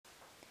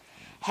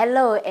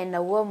Hello and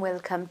a warm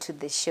welcome to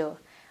the show.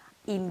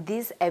 In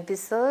this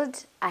episode,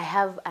 I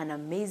have an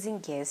amazing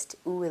guest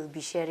who will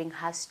be sharing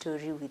her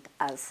story with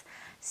us.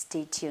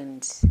 Stay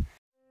tuned.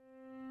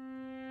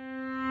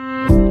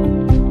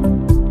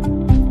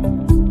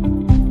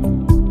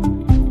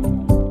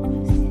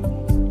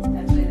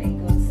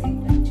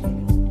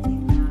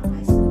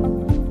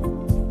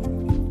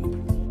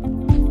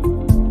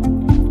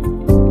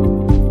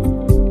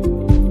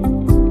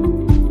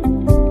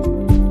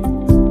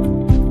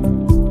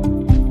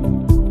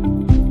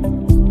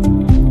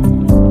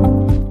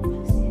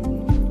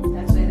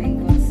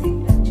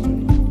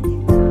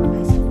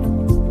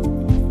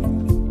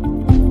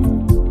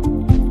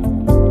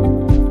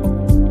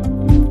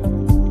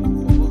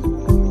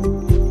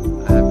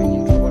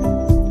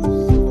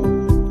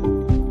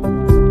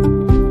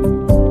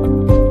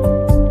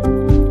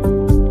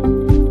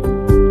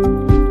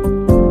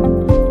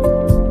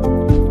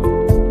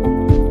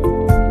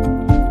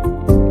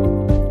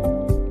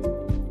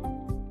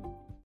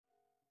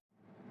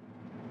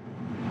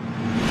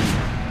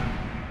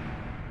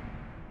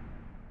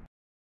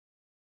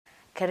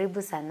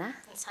 Karibu sana.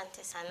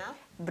 Asante sana.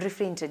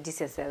 Briefly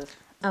introduce yourself.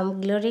 I'm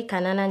Glory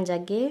Kanana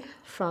Njagi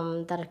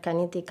from Tharaka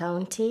Nithi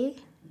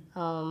County,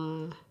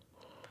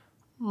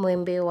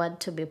 Mwembe Ward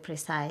to be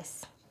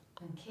precise.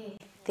 Okay.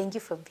 Thank you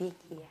for being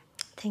here.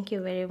 Thank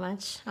you very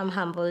much. I'm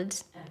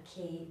humbled.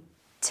 Okay.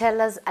 Tell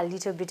us a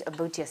little bit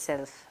about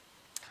yourself.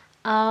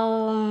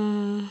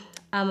 I'm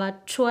a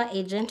tour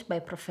agent by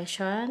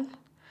profession.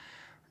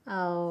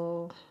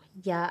 I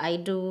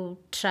do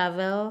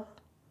travel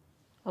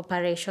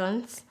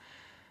operations.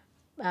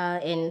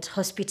 And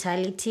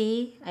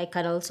hospitality. I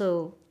can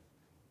also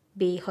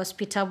be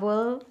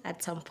hospitable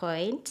at some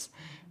point.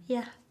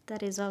 Yeah,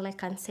 that is all I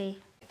can say.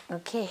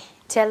 Okay,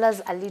 tell us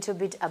a little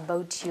bit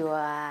about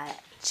your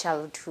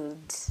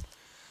childhood.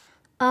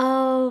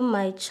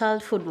 My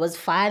childhood was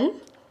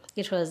fun.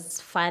 It was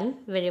fun,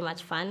 very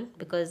much fun,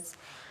 because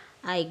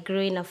I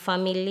grew in a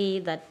family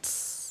that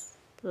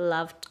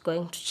loved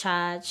going to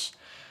church.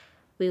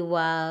 We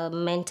were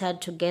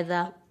mentored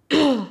together.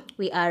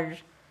 We are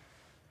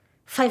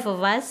 5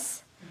 of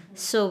us,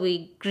 so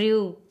we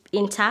grew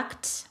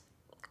intact.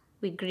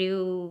 We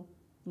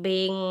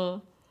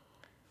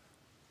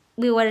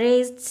were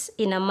raised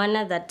in a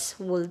manner that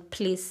will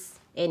please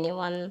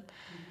anyone.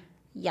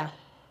 Yeah.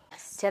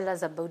 Tell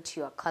us about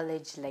your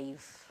college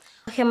life.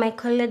 Okay, my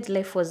college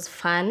life was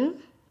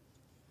fun.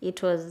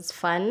 It was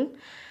fun.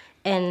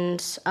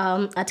 And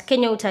at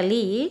Kenya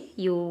Utalii,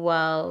 you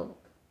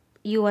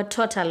were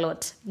taught a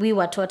lot. We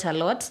were taught a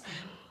lot.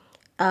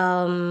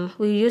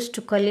 We used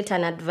to call it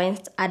an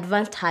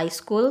advanced high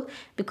school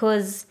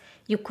because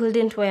you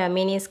couldn't wear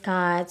mini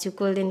skirts, you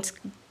couldn't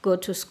go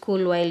to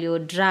school while you were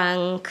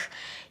drunk,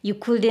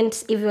 if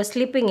you were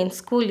sleeping in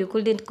school, you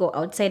couldn't go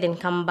outside and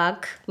come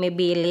back.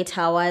 Maybe late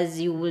hours,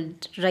 you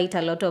would write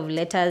a lot of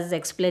letters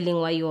explaining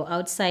why you were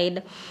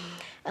outside.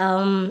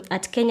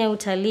 At Kenya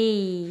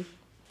Utalii,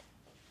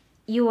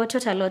 you were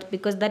taught a lot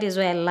because that is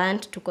where I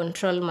learned to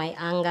control my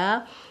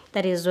anger.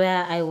 That is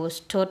where I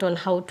was taught on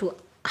how to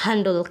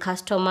handle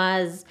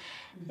customers.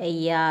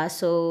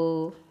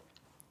 So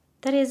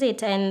that is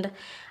it. And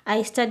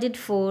I studied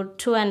for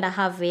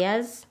 2.5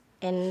 years,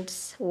 and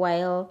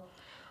while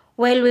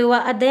we were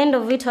at the end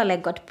of it all, I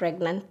got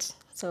pregnant.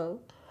 So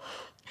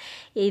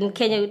in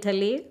Kenya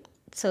Utalii,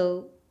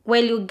 so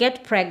while you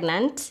get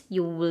pregnant,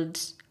 you would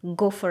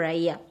go for a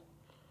year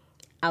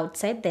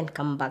outside, then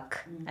come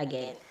back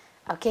again.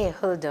 Okay,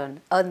 hold on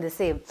the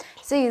same.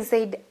 So you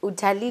said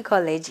Utalii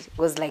College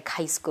was like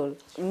high school,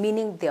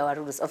 meaning there were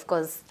rules. Of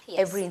course, yes.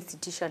 Every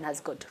institution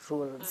has got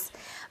rules.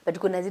 But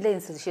kuna zile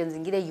institutions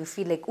zingine you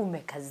feel like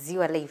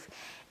umekaziwa life.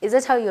 Is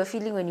that how you're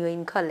feeling when you're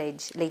in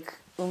college? Like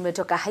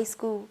umetoka high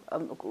school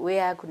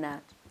where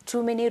kuna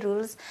too many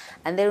rules,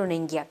 and then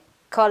unaingia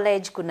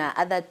college kuna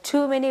other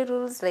too many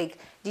rules. Like,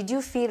 did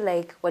you feel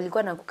like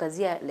walikuwa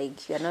nakukazia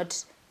like you're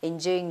not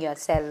enjoying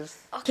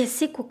yourself? Okay,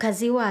 si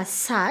kukaziwa as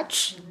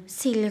such,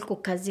 si ile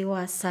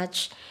kukaziwa as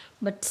such,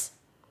 but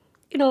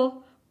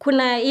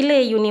kuna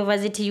ile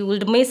university you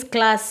would miss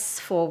class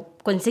for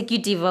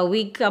consecutive a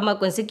week ama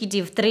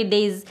consecutive 3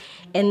 days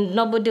and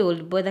nobody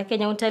will bother.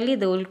 Kenya Utalii,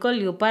 they will call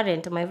you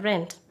parent, my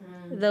friend.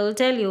 They will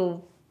tell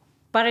you,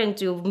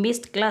 parent, you've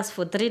missed class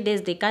for 3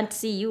 days, they can't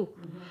see you.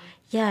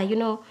 Yeah,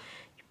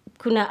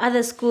 kuna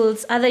other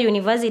schools, other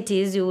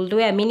universities, you will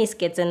wear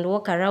miniskirts and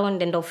walk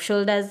around and off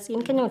shoulders.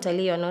 In Kenya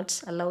Utalii, you're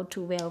not allowed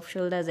to wear off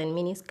shoulders and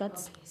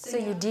miniskirts. Okay. So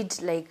you did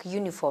like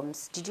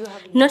uniforms. Did you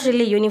have Not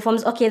really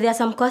uniforms. Okay, there are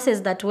some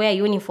courses that wear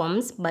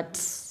uniforms,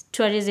 but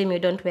tourism, you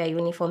don't wear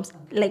uniforms.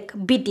 Like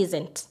BIT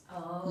isn't.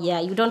 Oh. Yeah,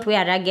 you don't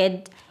wear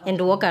ragged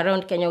and walk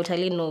around Kenya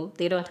Utalii. No,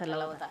 they don't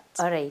allow that.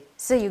 All right.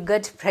 So you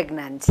got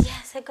pregnant.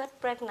 Yes, I got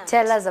pregnant.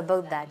 Tell us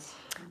about that.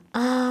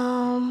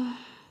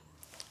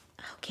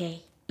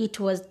 Okay. It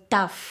was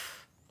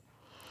tough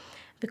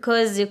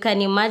because you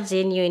can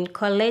imagine you're in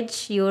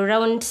college, you're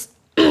around,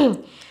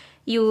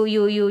 you're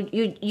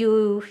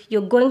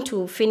going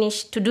to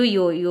finish to do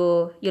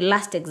your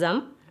last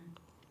exam.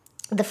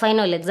 the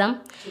final exam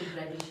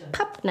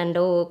pap na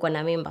ndo kwa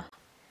na mimba.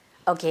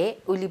 Okay,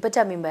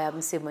 ulipata mimba ya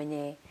mse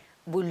mwenye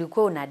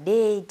ulikuwa una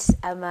date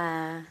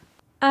ama?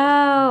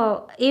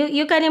 Oh,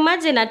 you can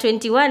imagine at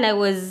 21 I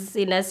was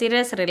in a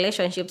serious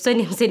relationship. So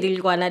ni mse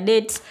nilikuwa na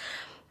date.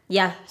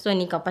 Yeah, so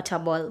nikapata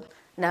ball.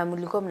 Na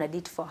mlikuwa mna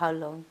date for how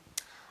long?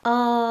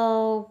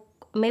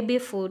 Maybe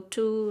for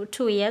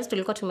two years.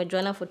 Tulikuwa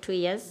tumejuana for 2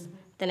 years.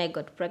 Then I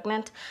got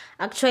pregnant.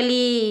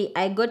 Actually,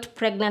 I got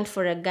pregnant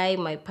for a guy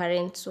my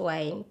parents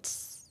weren't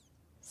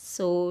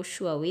so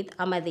sure with.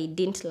 Ama they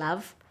didn't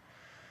love.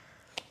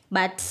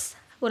 But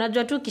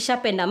unajua tu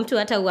kishapenda mtu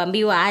hata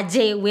uambiwa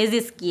aje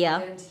uwezi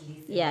sikia.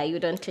 Yeah, you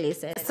don't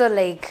listen. So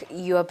like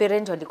your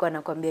parents walikuwa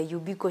nakwambia you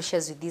be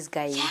cautious with this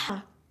guy.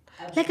 Yeah.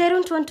 Like I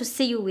don't want to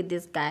see you with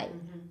this guy.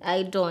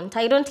 I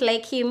don't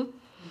like him.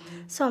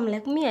 So I'm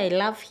like, me, I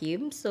love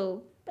him.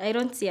 So I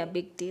don't see a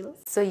big deal.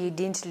 So you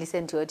didn't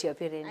listen to what your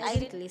parents? I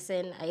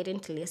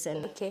didn't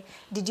listen. Okay.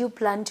 Did you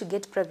plan to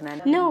get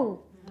pregnant? No.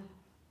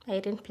 I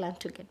didn't plan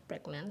to get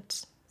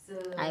pregnant. So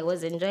I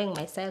was enjoying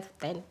myself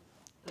then.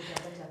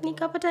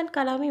 Nikapata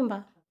nikana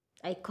mimba.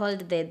 I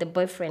called the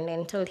boyfriend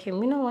and told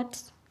him, you know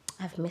what?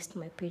 I've missed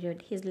my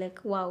period. He's like,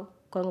 wow,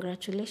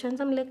 congratulations.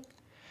 I'm like,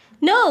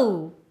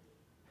 no,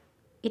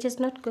 it is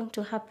not going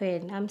to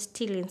happen. I'm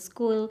still in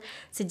school.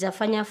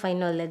 Sijafanya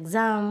final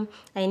exam.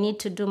 I need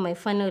to do my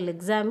final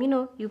exam. You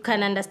know, you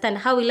can understand.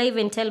 How will I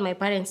even tell my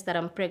parents that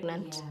I'm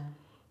pregnant? Yeah.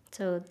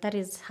 So that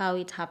is how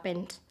it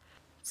happened.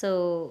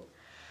 So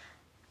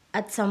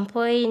at some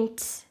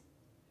point,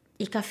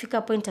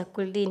 ikafika point I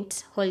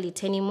couldn't hold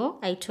it anymore.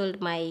 I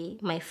told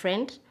my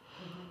friend.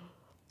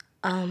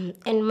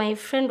 And my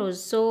friend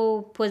was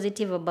so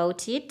positive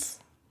about it.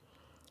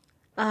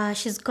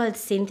 She's called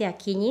Cynthia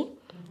Kinyi.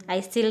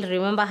 I still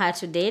remember her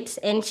to date.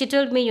 And she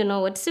told me, you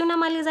know what, si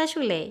unamaliza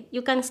shule,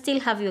 you can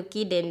still have your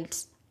kid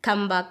and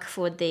come back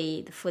for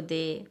the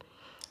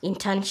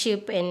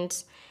internship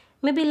and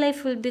maybe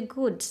life will be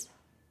good.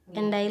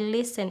 Yeah. And I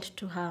listened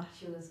to her.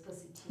 She was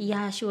positive.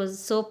 Yeah, she was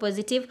so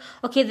positive.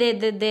 Okay,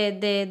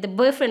 the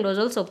boyfriend was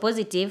also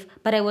positive,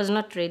 but I was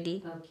not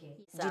ready. Okay.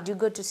 So. Did you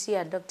go to see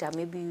a doctor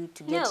maybe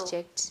to get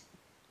checked?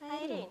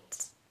 I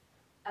didn't.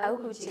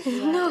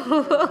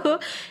 No.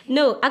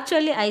 No,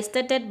 actually I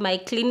started my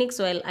clinics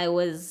while I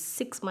was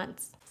 6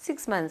 months.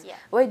 6 months? Yeah.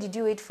 Why did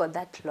you wait for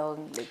that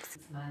long, like 6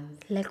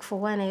 months? Like for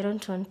one, I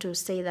don't want to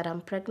say that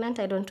I'm pregnant.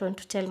 I don't want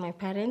to tell my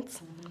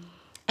parents. Mm-hmm.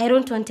 I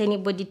don't want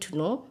anybody to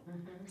know.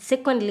 Mm-hmm.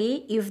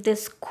 Secondly, if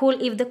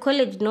the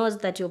college knows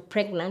that you're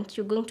pregnant,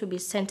 you're going to be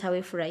sent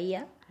away for a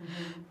year.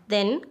 Mm-hmm.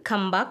 Then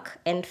come back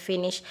and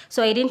finish.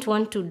 So I didn't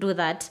want to do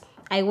that.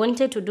 I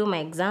wanted to do my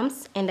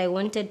exams and I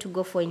wanted to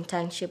go for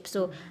internship.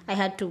 So I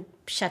had to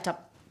shut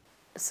up.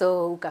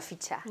 So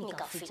ukaficha.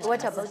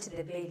 What about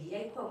the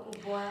belly?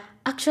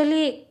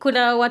 Actually,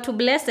 kuna watu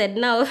blessed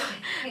now.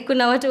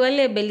 Kuna watu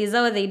wale belly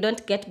zao they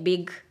don't get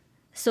big.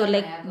 So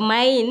like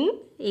mine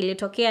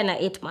ilitokea na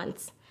 8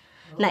 months.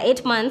 Na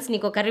 8 months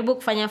niko karibu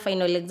kufanya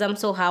final exam,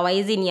 so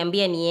hawaizi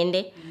niambia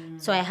niende.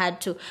 So I had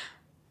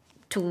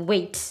to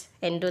wait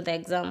and do the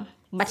exam.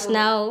 But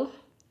now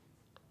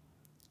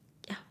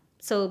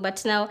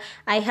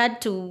I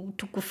had to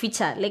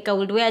kuficha. Like I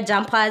would wear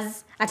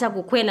jumpers. Hata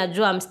kukue na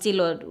jua I'm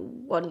still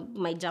on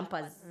my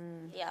jumpers.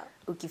 Yeah.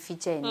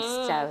 Ukificha and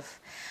stuff.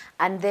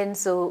 And then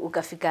so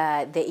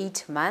ukafika the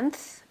 8th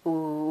month,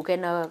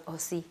 ukaenda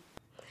hosi.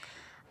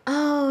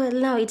 Oh,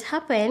 now it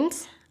happened.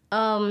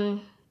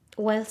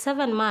 While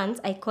 7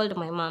 months, I called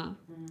my mom.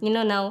 You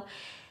know, now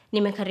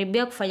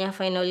nimekaribia kufanya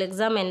final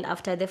exam, and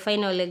after the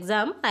final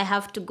exam, I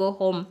have to go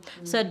home.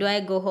 So do I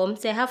go home?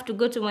 So I have to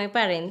go to my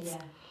parents.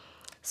 Yeah.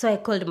 So I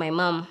called my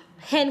mom.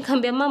 Hey,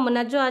 nikamwambia mom,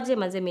 unajua aje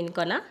manze mimi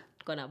niko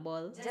na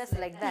ball. Just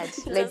like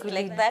that.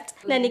 like that.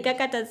 Na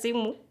nikakata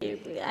simu.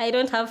 I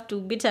don't have to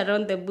beat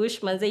around the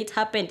bush, manze, it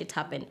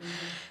happened.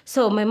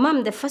 So my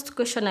mom, the first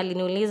question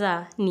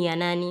aliniuliza ni ya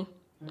nani?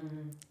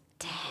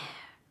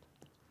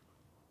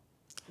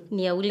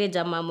 Ni ya ule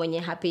jamaa mwenye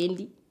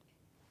hapendi.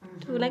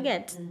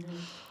 Unaget?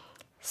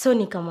 So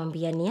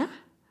nikamwambia ni ya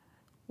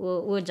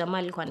huyo jamaa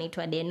alikuwa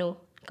anaitwa Deno.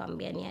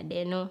 Nikamwambia ni ya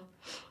Deno.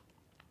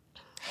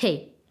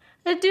 Hey,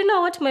 do you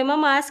know what my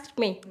mama asked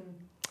me?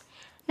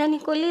 Na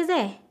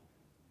nikuulize,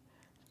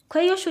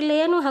 kwa hiyo shule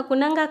yenu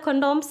hakunanga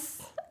condoms?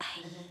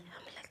 I'm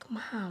like,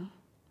 mom,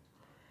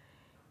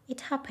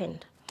 it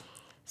happened.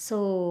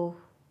 So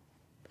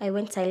I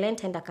went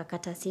silent and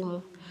akakata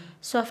simu.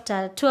 So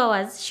after 2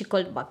 hours, she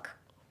called back.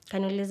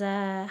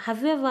 Kaniuliza,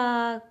 have you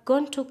ever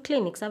gone to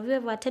clinics? Have you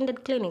ever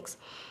attended clinics?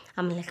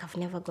 I'm like, I've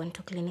never gone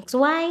to clinics.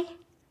 Why?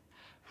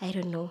 I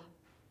don't know.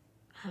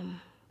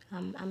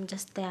 I'm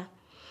just there.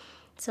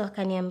 So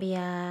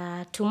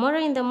akaniambia, tomorrow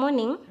in the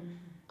morning,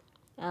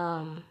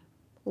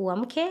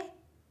 uamke,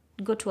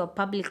 go to a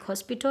public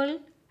hospital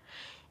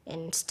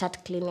and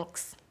start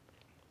clinics.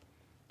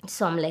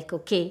 So I'm like,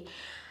 okay.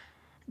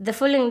 The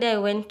following day I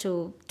went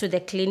to the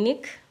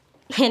clinic,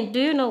 and do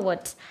you know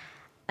what?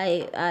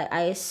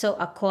 I saw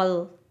a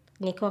call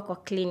nikiwa kwa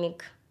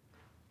clinic.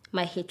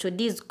 my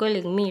HOD is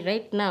calling me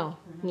right now.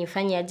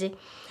 Nifanye aje?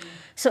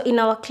 So in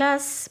our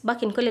class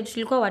back in college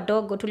tulikuwa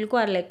wadogo,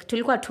 tulikuwa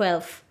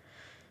 12.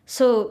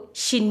 So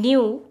she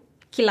knew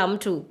kila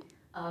mtu.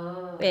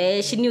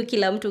 She knew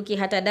kila mtu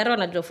hata Daro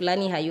anajua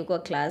fulani hayuko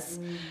class.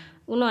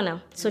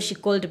 Unaona? So she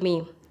called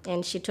me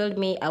and she told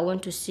me, I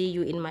want to see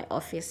you in my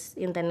office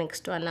in the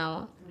next 1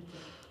 hour.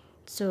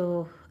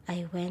 So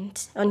I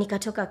went.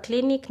 Nikatoka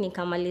clinic,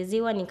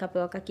 nikamaliziwa,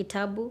 nikapewa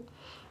kitabu,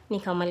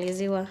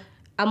 nikamaliziwa.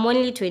 I'm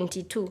only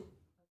 22.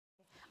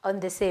 On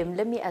the same,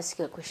 let me ask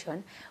you a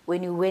question.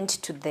 When you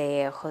went to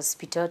the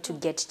hospital to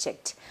get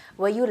checked,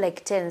 were you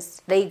like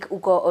tense? Like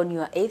uko on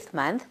your 8th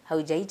month,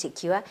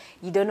 haujaichekiwa,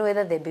 you don't know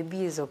whether the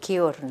baby is okay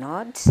or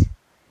not?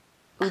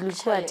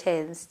 Ulikuwa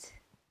tensed?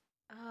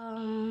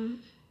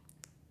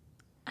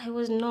 I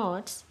was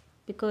not,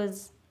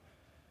 because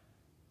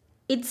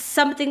it's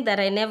something that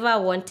I never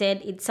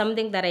wanted. It's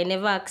something that I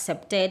never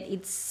accepted.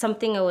 It's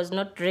something I was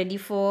not ready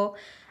for.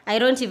 I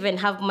don't even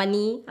have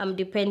money. I'm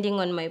depending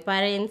on my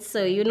parents.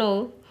 So,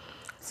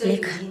 So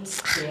like,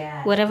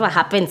 whatever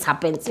happens,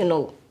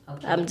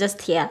 Okay. I'm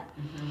just here.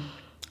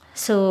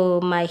 So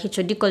my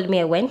HOD called me,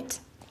 I went.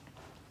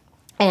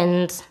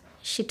 And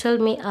she told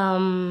me,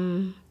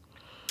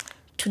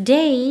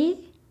 today,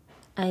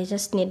 I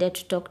just needed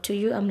to talk to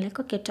you. I'm like,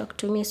 okay, talk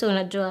to me. So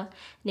unajua,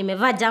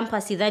 nimevaa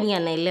jumper sidhani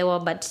anaelewa,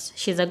 but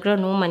she's a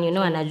grown woman,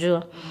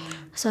 anajua.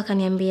 So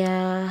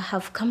akaniambia,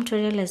 have come to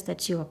realize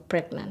that you are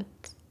pregnant.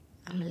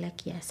 I'm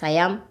like, yes, I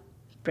am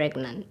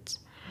pregnant.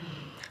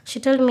 She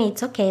told me,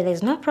 it's okay,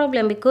 there's no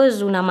problem,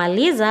 because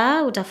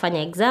unamaliza,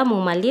 utafanya exam,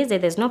 umalize,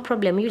 there's no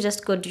problem, you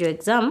just go to your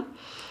exam.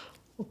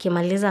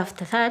 Ukimaliza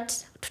after that,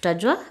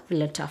 tutajua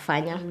vile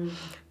tutafanya.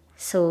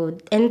 So,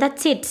 and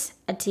that's it.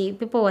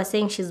 People were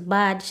saying she's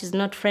bad, she's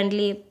not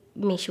friendly.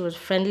 She was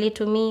friendly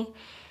to me.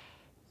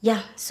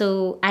 Yeah,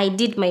 so I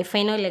did my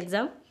final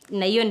exam.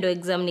 Na hiyo ndo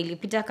exam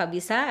nilipita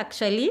kabisa,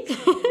 actually.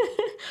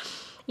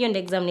 Hiyo ndo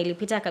exam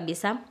nilipita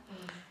kabisa.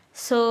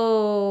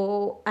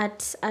 So,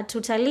 at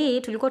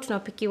Utalii, tulikuwa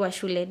tunapikiwa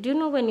shule. Do you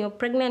know when you're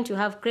pregnant, you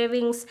have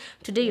cravings?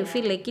 Today you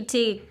feel like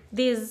eating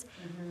this.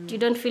 You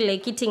don't feel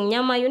like eating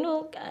nyama,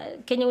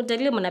 Kenya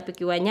Utalii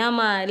mnapikiwa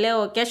nyama,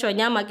 leo kesho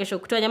nyama, kesho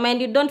kutwa nyama,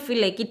 and you don't feel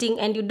like eating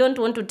and you don't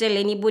want to tell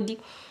anybody.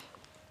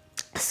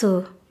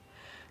 So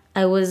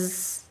I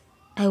was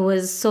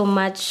so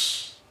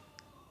much,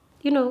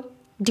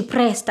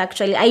 depressed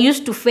actually. I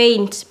used to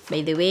faint,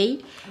 by the way,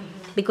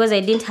 because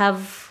I didn't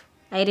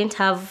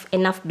have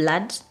enough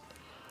blood.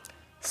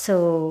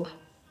 So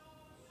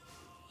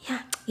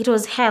yeah, it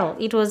was hell.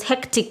 It was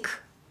hectic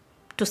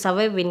to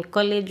survive in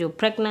college. You're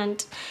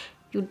pregnant.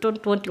 You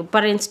don't want your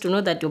parents to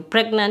know that you're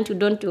pregnant. You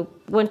don't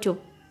want your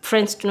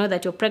friends to know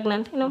that you're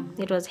pregnant.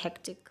 It was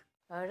hectic.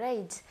 All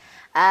right.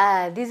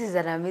 This is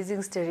an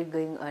amazing story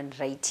going on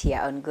right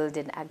here on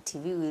Golden Act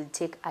TV. We'll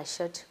take a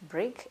short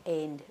break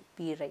and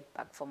be right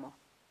back for more.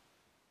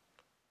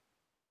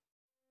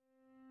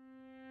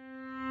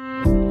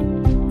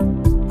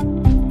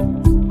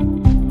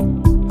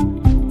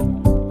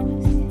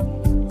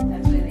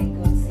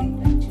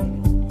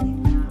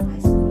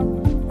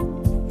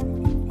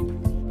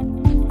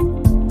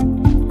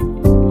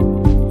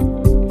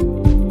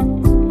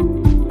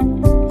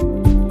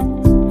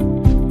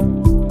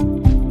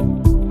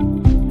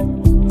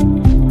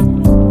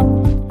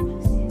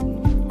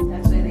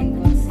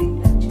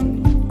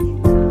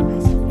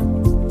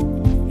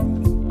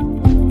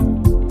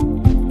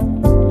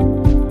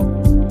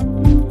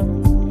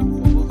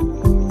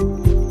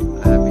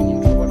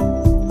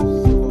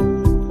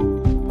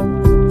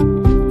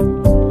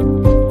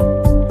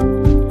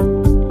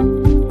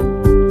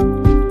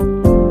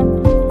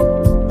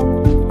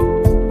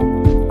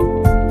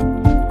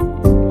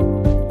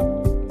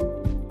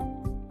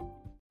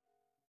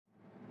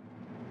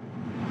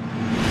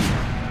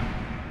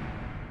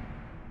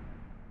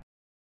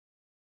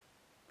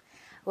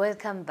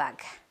 Welcome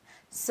back.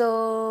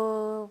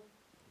 So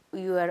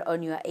you are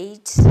on your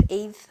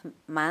eighth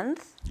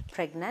month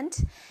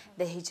pregnant.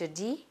 The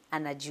HOD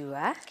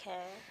anajua. Okay.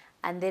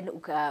 And then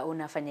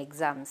unafanya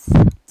exams.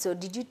 So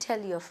did you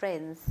tell your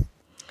friends?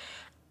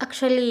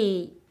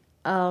 Actually,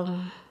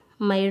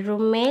 my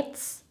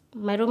roommates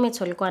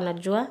walikuwa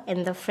anajua,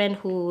 and the friend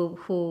who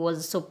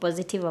was so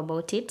positive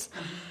about it,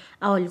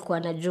 walikuwa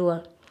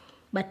anajua.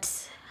 But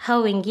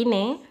how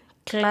wengine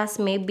class,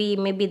 maybe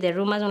the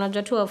rumors,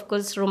 unajua tu, of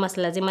course rumors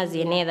lazima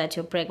zienee that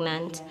you're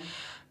pregnant.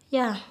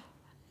 Yeah.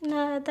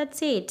 No,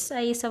 that's it.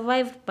 I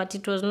survived, but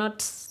it was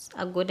not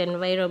a good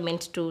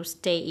environment to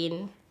stay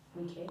in.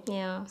 Okay.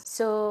 Yeah.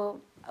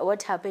 So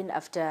what happened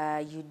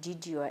after you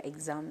did your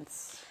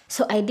exams?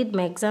 So I did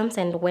my exams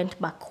and went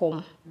back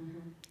home.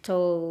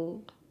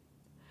 So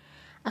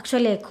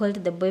actually I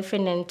called the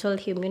boyfriend and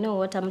told him, you know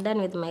what, I'm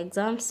done with my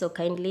exams, so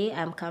kindly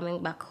I'm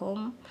coming back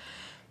home.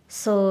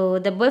 So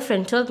the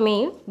boyfriend told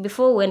me,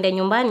 before uende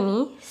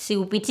nyumbani, si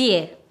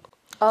upitie.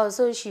 Oh,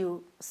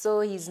 so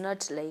he's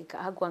not like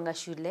hakuanga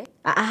shule?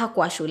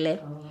 Hakuwa shule.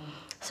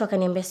 So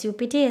akaniambia si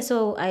upitie.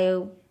 So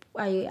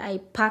I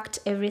packed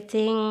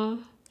everything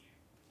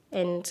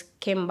and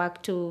came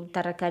back to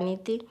Tharaka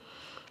Nithi.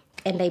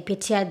 and I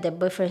pitied the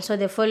boyfriend. So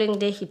the following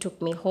day he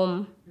took me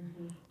home.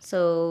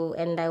 So,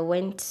 and I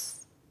went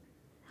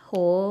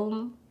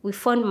home. We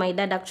found my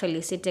dad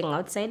actually sitting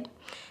outside.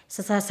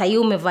 Sasa sahi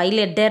umevaa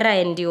ile dera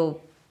and your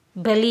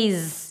belly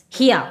is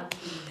here.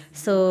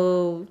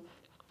 So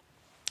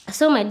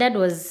my dad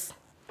was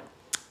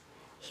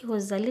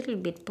a little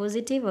bit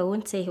positive. I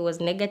won't say he was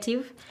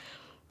negative.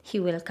 He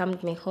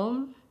welcomed me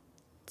home.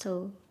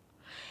 So,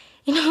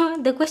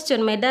 the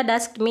question my dad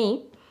asked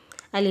me,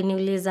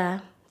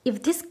 aliniuliza,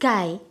 if this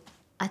guy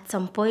at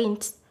some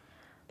point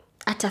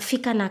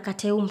atafika na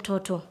akateu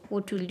mtoto,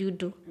 what will you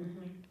do?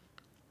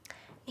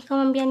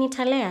 Nikamwambia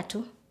nitalea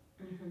tu.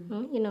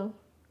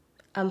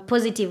 I'm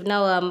positive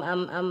now.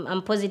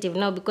 I'm positive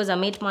now because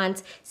I'm 8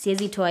 months.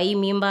 Siwezi toa hii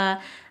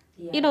mimba.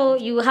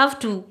 You have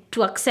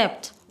to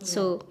accept.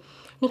 So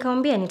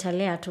nikamwambia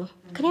nitalea tu.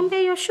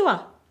 Kaniambia, you sure?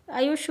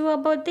 Are you sure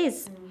about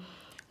this?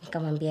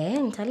 Nikamwambia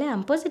nitalea.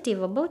 I'm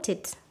positive about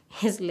it.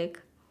 He's like,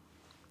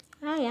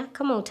 haya,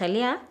 kama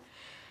utalea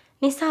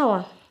ni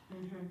sawa.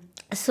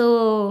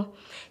 So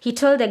he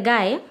told the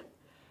guy,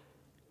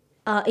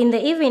 in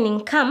the evening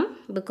come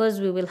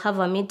because we will have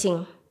a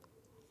meeting.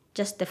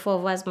 Just the 4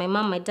 of us, my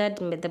mom, my dad,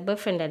 the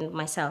boyfriend, and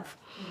myself.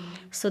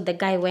 So the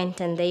guy went,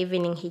 and the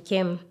evening he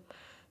came.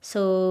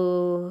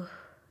 So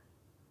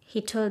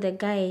he told the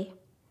guy,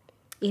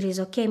 it is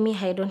okay, me,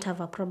 I don't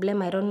have a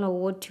problem. I don't know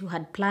what you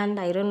had planned.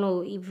 I don't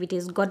know if it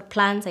is God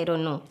plans. I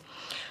don't know.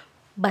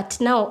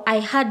 But now I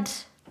had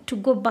to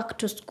go back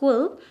to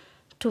school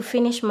to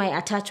finish my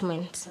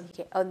attachment.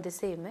 Okay, on the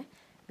same,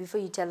 before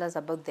you tell us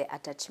about the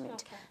attachment.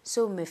 Okay.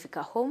 So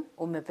umefika home,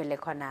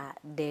 umepelekwa na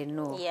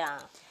Deno. Yeah.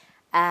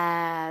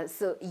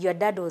 So your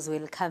dad was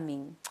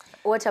welcoming.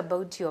 What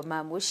about your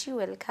mom? Was she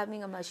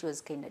welcoming or she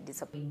was kind of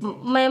disappointed?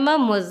 My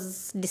mom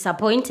was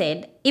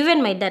disappointed.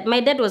 Even my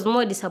dad was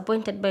more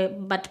disappointed,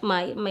 but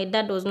my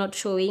dad was not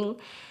showing.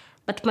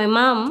 But my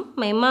mom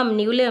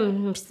ni ule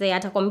mse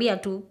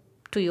atakwambia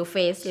to your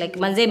face, like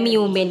manze mimi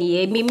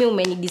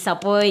umeni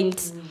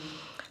disappoint.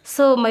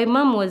 So my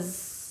mom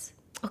was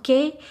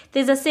okay.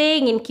 There's a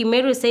saying in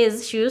Kimeru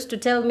says, she used to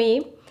tell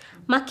me,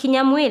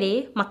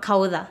 makinyamwele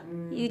makaudha.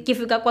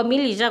 Ikifika kwa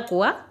mili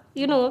jakuwa,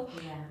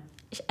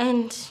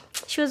 and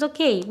she was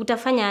okay.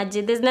 Utafanya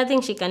aje? There's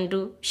nothing she can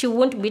do. She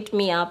won't beat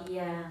me up.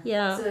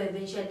 Yeah. So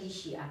eventually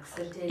she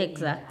accepted.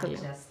 Exactly.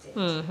 And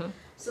adjusted.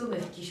 So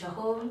umefikishwa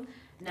home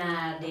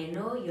na they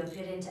know your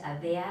parents are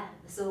there.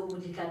 So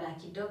ulikana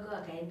kidogo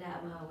akaenda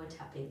ama what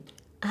happened?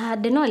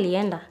 Deno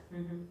alienda.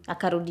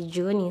 Akarudi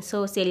jioni.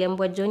 So si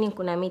aliambiwa jioni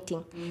kuna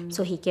meeting.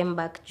 So he came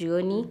back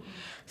jioni.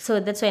 So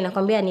that's why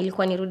nakwambia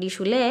nilikuwa nirudi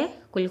shule,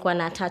 kulikuwa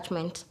na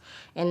attachment.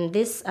 And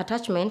this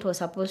attachment was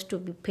supposed to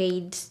be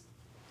paid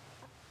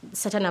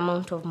certain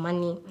amount of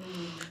money.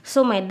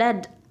 So my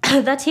dad,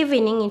 that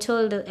evening, he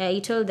told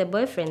the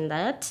boyfriend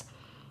that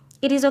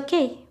it is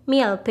okay.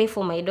 Me, I'll pay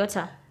for my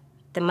daughter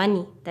the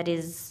money that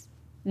is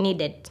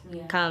needed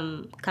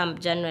come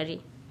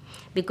January,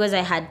 because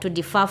I had to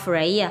defer for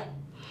a year.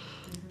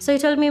 So he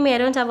told me, I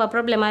don't have a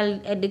problem.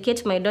 I'll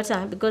educate my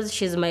daughter because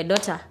she's my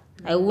daughter.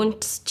 I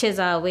won't chase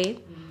her away.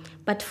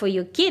 But for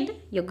your kid,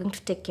 you're going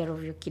to take care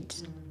of your kid.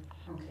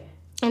 Okay.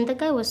 And the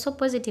guy was so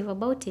positive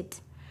about it.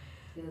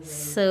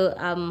 So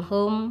I'm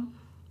home.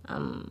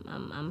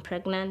 I'm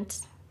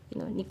pregnant.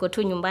 Niko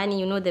tu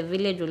nyumbani. The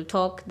village will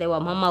talk. The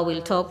mama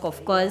will talk,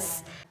 of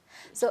course.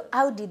 So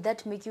how did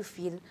that make you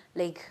feel?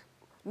 Like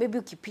maybe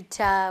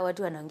ukipita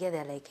watu wanaongea,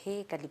 they're like,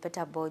 hey,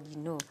 kalipata board,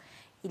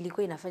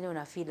 ilikuwa inafanya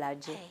una feel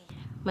aje?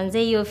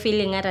 Manze hiyo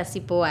feeling hata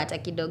sipo hata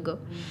kidogo.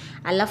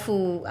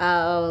 Alafu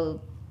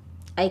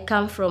I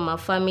come from a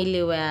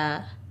family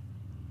where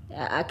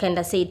I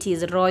can say it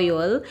is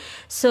royal.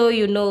 So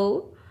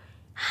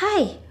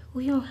hi,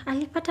 huyo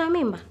alipata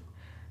mimba.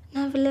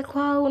 Na vile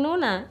kwa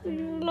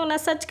unaona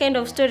such kind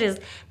of stories.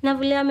 Na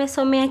vile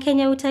amesomea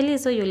Kenya utalii,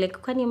 so you like,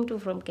 kwani mtu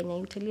from Kenya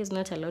utalii is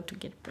not allowed to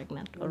get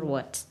pregnant or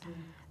what?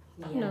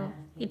 No,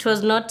 it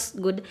was not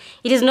good.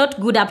 It is not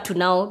good up to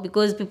now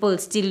because people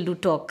still do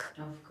talk.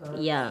 Of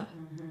course. Yeah.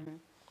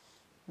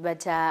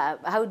 But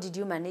how did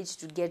you manage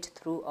to get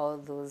through all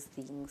those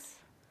things?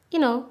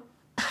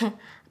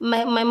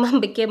 My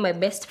mom became my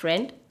best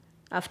friend.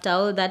 After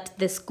all that,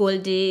 the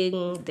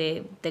scolding,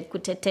 the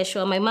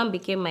kuteteshwa, my mom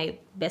became my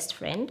best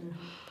friend.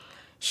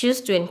 She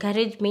used to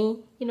encourage me,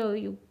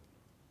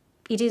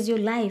 it is your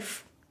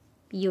life.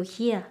 You're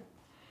here.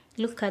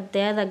 Look at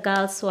the other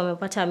girls who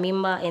wamepata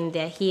mimba and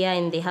they're here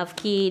and they have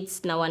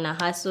kids, na wana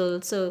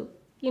hustle. So,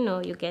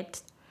 you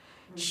get.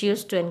 She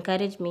used to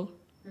encourage me.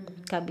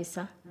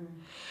 Kabisa.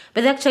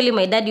 But actually,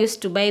 my dad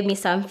used to buy me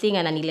something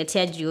and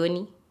ananiletea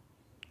jioni.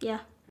 Yeah.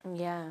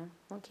 Yeah,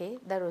 okay.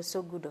 That was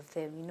so good of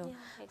them,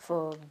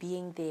 for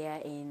being there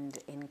and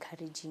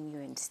encouraging you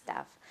and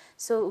stuff.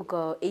 So,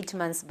 uko 8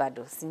 months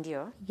bado,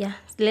 sindio? Yeah,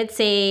 let's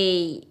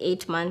say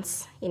 8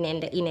 months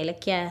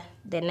inaelekea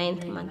the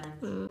 9th month.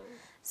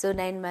 So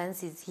 9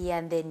 months is here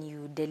and then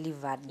you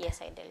delivered.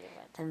 Yes, I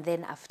delivered. And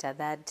then after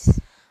that?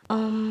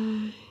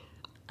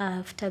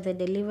 After the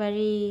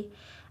delivery,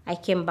 I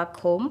came back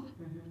home.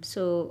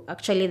 So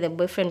actually the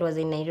boyfriend was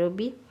in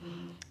Nairobi.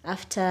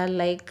 after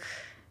like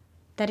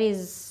that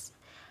is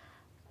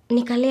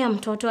nikalea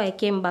mtoto. I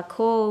came back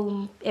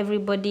home,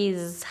 everybody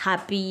is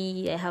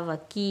happy, I have a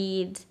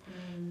kid.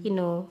 You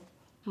know,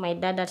 my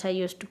dad at I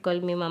used to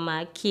call me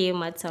Mama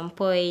Kim at some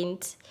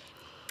point.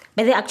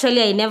 But then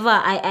actually I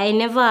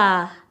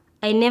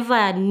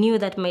never knew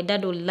that my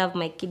dad would love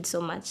my kid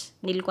so much.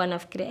 Nilikuwa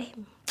nafikiria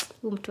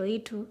mtoi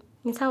tu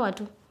ni sawa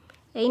tu,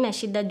 haina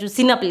shida juu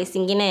sina place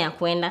ingine ya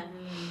kwenda.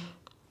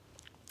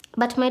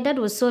 But my dad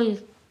was so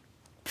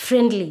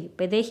friendly.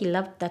 By the way, he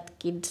loved that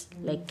kid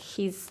like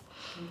his.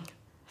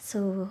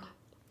 So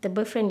the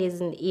boyfriend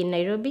is in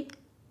Nairobi,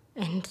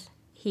 and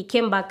he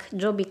came back,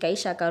 job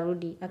ikaisha,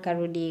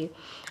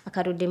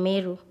 akarudi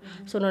Meru.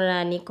 So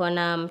naona niko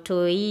na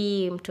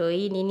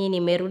mtoi nini,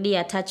 nimerudi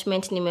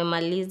attachment,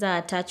 nimemaliza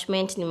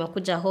attachment,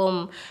 nimekuja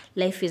home,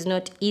 life is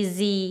not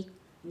easy,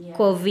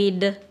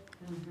 COVID.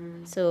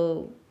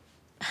 So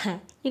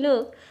you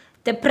know,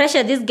 the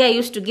pressure this guy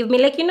used to give me,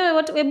 like, you know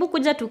what, webu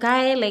kuja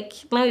tukae, like,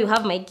 now you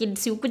have my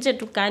kids, si ukuje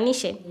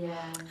tukaanishe.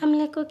 I'm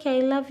like, okay,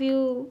 I love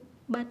you,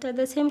 but at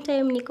the same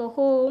time niko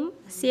home,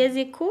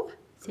 siwezi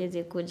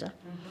kuja.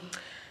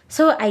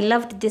 So I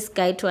loved this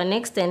guy to an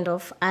extent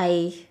of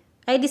I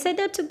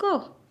decided to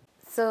go.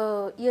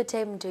 So your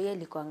time mtoi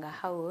alikuanga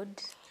how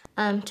old?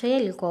 Mtoi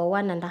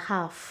alikuwa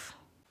 1.5.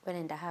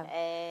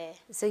 1.5.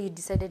 So you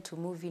decided to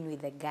move in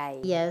with a guy?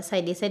 Yes,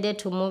 I decided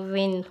to move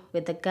in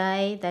with a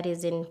guy. That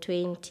is in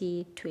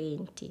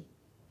 2020.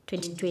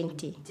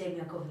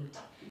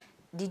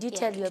 Did you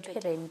tell your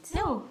parents?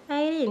 No,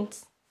 I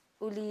didn't.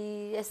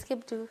 Uli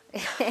escape to?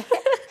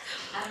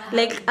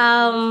 Like,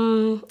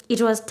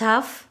 it was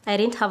tough. I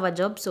didn't have a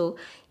job. So,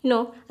 you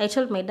know, I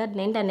told my dad,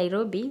 naenda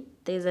Nairobi,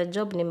 there's a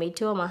job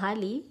nimeitiwa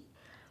mahali.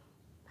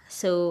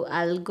 So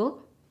I'll go.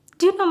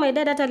 Do you know my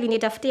dad hata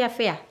alinitafutia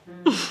fare?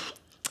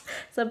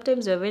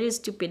 Sometimes we're very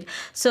stupid.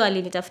 So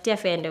alinitafutia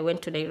fare and I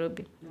went to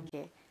Nairobi.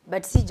 Okay.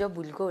 But si job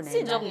ulikuwa unaenda?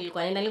 Si job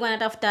nilikuwa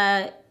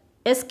natafuta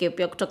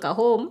escape ya kutoka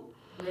home.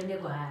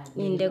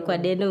 Niende kwa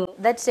Deno.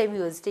 That time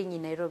he was staying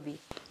in Nairobi?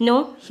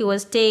 No, he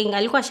was staying,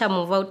 alikuwa sha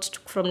move out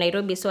from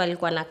Nairobi, so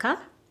alikuwa nakaa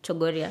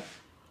Chogoria.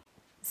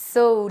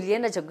 So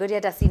ulienda Chogoria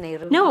hata si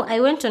Nairobi? No, I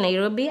went to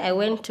Nairobi. I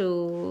went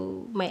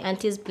to my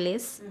auntie's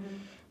place.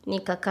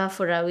 Nikakaa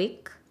for a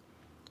week.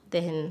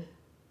 Then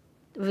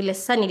vile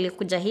sasa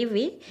nilikuja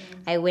hivi,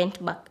 I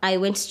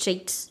went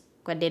straight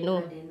kwa Deno.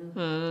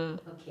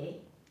 Okay.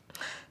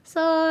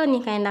 So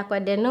nikaenda kwa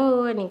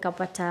Deno,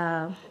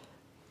 nikapata,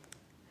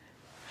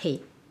 hey,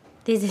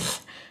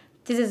 this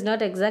is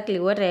not exactly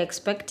what I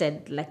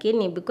expected,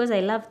 lakini because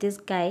I love this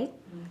guy,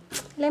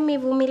 let me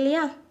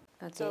vumilia.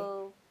 Okay.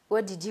 So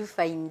what did you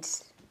find?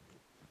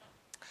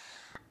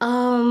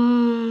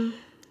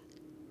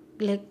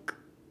 Like,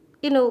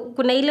 you know,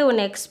 kuna ile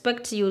una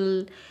expect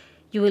you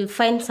will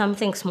find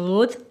something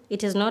smooth.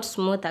 It is not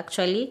smooth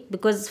actually,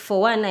 because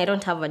for one, I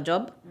don't have a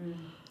job.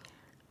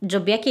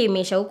 Job yake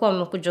imeisha huko,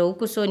 amekuja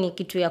huku, so ni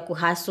kitu ya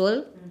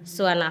kuhustle.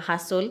 So ana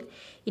hustle.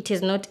 It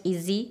is not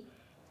easy.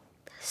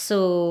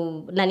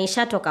 So na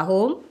nishatoka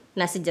home,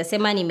 na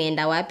sijasema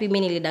nimeenda wapi. Mimi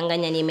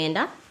nilidanganya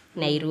nimeenda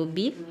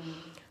Nairobi.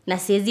 Na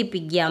siwezi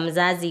pigia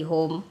mzazi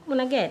home.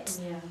 Una get?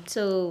 Yeah.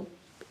 So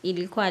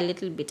ilikuwa a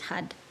little bit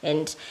hard,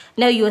 and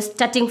now you are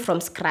starting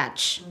from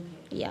scratch.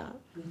 Okay.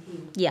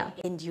 Yeah.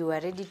 And you were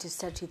ready to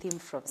start with him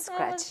from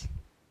scratch?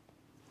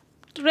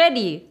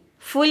 Ready,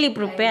 fully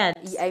prepared.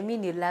 I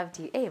mean, you loved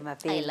him. Hey,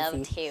 mapenzi. I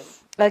loved him.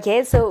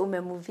 Okay, so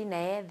umemove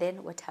naye,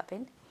 then what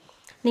happened?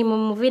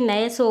 Nimemove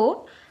naye,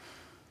 so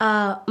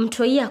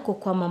mtoi ako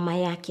kwa mama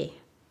yake.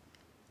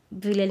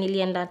 Vile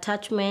nilienda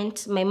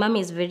attachment, my mom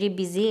is very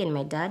busy and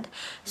my dad,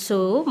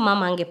 so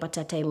mama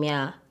angepata time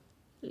ya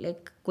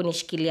like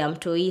kunishikilia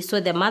mtoi.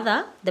 So the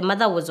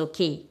mother was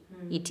okay.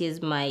 It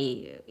is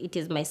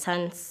my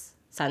son's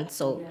son,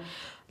 so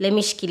let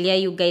me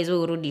shikilia you guys, we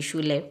urudi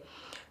shule.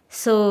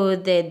 So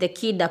the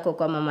kid ako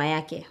kwa mama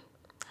yake,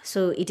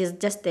 so it is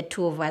just the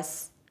two of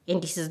us,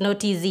 and this is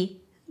not easy.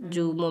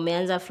 Juu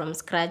mumeanza from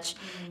scratch.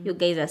 You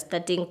guys are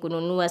starting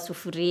kununua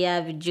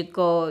sufuria,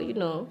 vijiko, you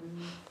know.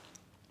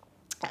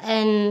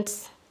 And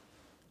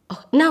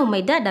now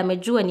my dad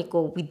amejua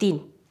niko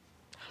within,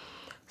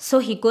 so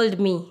he called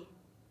me.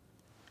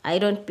 I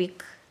don't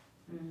pick.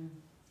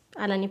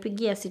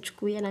 Ananipigia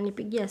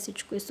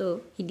sichukui,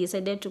 so he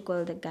decided to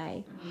call the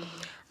guy.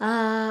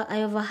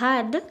 I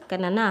overheard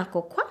kanana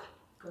ako kwa,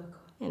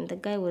 and the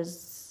guy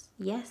was,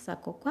 yes,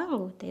 ako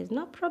kwangu, there's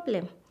no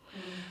problem.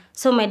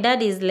 So my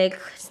dad is like,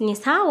 ni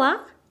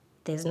sawa,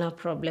 there's no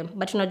problem.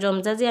 But unajua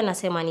mzazi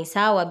anasema ni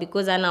sawa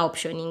because ana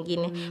option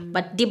nyingine.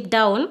 But deep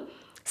down,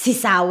 si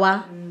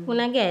sawa.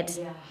 Una get?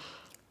 Yeah.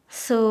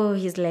 So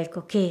he's like,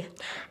 okay.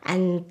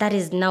 And that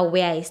is now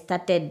where I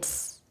started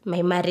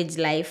my marriage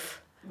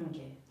life.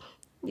 Okay.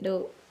 You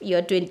know,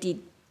 you're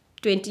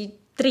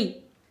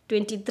 23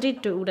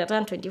 to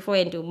around 24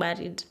 and you're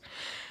married.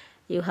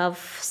 You have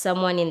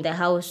someone in the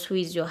house who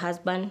is your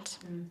husband.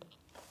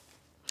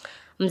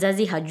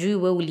 Mzazi hajui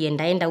we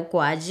uliendaenda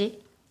huko aje.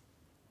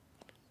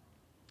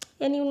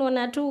 Yani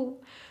unaona tu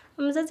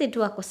mzazi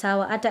tu ako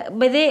sawa. Hata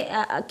by the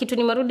kitu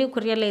nimerudi ku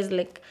realize,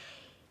 like,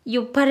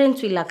 your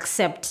parents will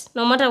accept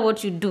no matter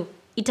what you do.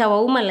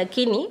 Itawauma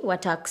lakini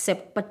wata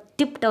accept, but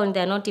deep down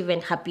they're not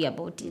even happy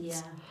about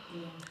it.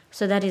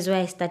 So that is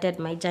where I started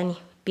my journey,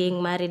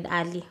 being married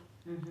early.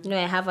 You know,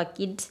 I have a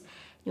kid,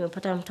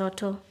 nimepata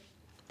mtoto,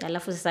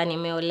 alafu sasa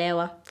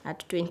nimeolewa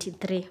at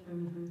 23.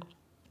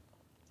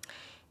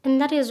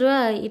 And that is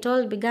where it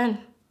all began.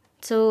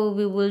 So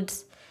we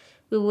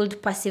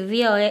would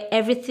persevere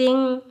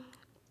everything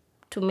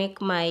to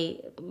make my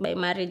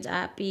marriage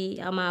happy,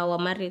 ama our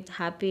marriage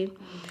happy.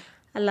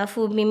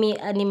 Alafu mimi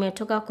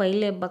nimetoka kwa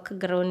ile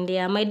background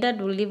ya my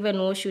dad will even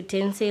wash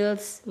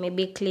utensils,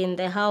 maybe clean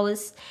the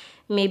house,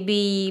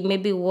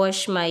 maybe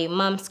wash my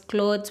mom's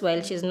clothes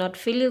while she's not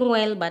feeling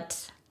well, but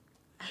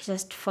I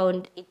just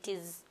found it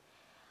is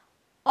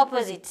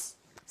opposite.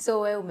 So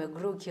wewe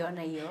umegrow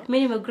ukiona hiyo?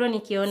 Mimi nimegrow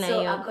nikiona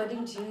hiyo. So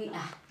according to you,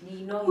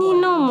 ni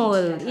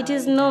normal. It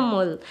is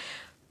normal.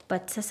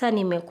 But sasa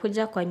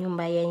nimekuja kwa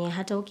nyumba yenye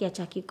hata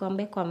ukiacha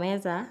kikombe kwa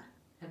meza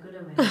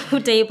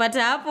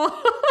utaipata hapo.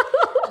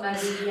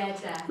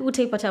 Maluliacha.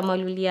 Utaipata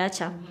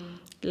maluliacha.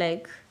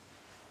 Like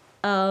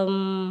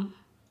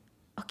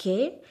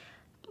okay.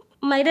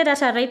 My dad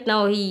hata right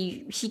now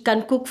he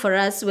can cook for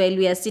us while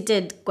we are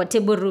seated kwa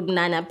table room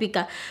na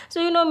anapika.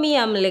 So you know me,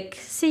 I'm like,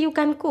 see, you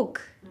can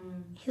cook.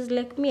 He's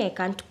like, me, I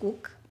can't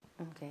cook.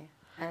 Okay.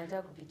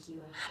 Anataka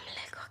kupikiwa. I'm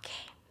like,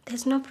 okay,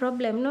 there's no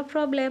problem.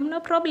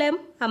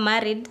 I'm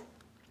married.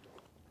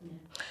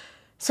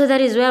 So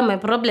that is where my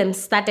problem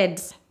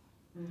started.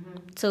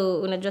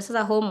 So unajua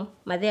sasa home,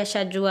 madhe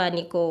ashajua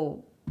niko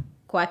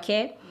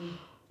kwake.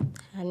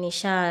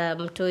 Anisha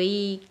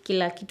mtoi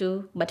kila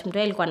kitu, but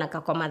mtoi alikuwa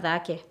anakaa kwa madha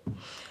yake.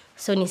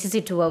 So ni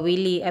sisi tu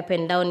wawili up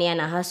and down, yeye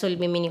ana hustle,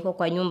 mimi niko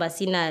kwa nyumba,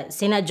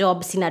 sina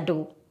job, sina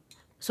do.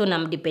 So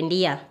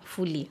namdipendia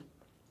fully.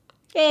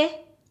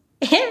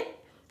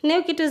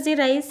 Leo kitu si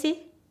rahisi.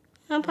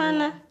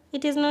 Hapana,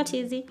 it is not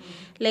easy.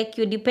 Like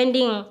you're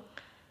depending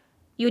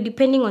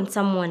on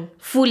someone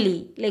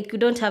fully. Like you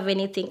don't have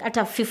anything.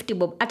 Hata 50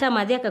 bob. Hata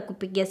madhi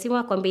akakupigia simu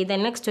akwambia the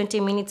next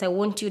 20 minutes I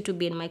want you to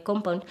be in my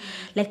compound.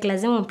 Like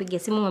lazima umpigie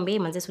simu mwambie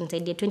manze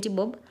unisaidie 20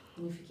 bob.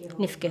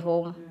 Nifike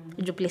home.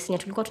 Juu place yenye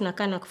tulikuwa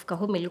tunakaa na kufika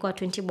home ilikuwa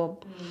 20 bob.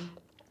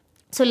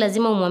 So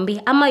lazima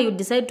umwambie ama you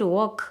decide to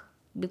walk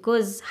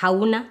because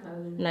hauna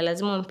na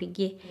lazima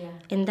umpigie.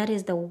 And that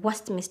is the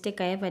worst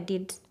mistake I ever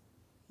did.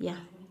 In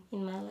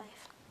my life.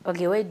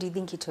 Okay, why do you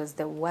think it was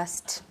the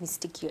worst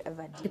mistake you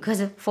ever did?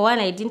 Because for one,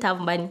 I didn't have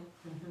money.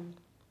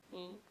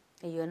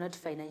 You're not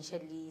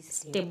financially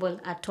stable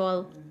at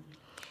all.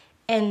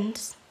 And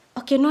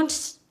okay,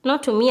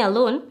 not to me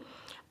alone,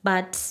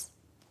 but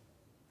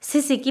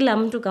sisi kila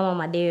mtu kama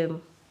madem,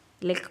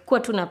 like kuwa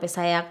tu na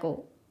pesa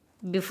yako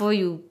before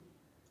you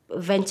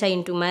venture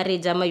into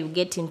marriage ama you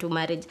get into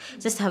marriage,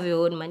 just have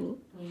your own money.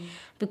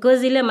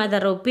 Because ile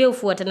madharau pia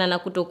ufuatana na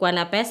kutokuwa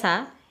na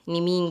pesa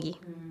ni mingi.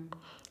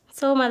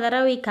 So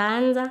madharau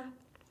ikaanza,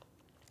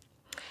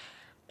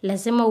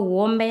 lazima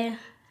uombe,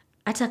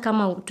 hata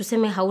kama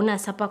tuseme hauna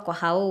sapa kwa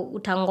hao,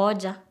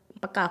 utangoja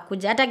mpaka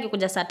akuja. Hata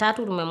akikuja saa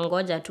 3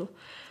 umemngoja tu.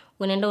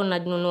 Unaenda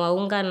unanunua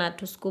unga na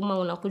tusukuma,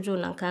 unakuja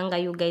unakaanga,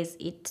 you guys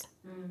eat.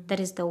 That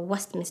is the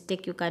worst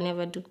mistake you can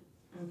ever do.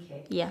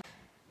 Okay.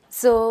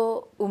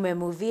 So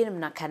umemove in,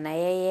 mnakana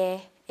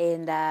yeye,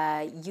 and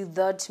you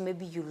thought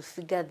maybe you'll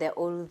figure the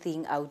whole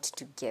thing out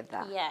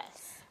together.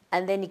 Yes.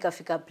 And then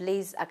ikafika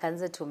place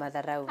akaanza tu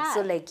madharau.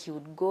 So like you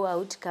would go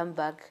out, come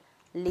back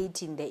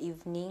late in the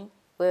evening,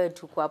 wewe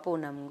tuko hapo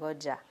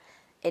unamngoja.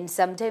 And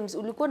sometimes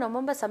ulikuwa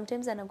unamwomba,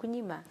 sometimes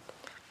anakunyima.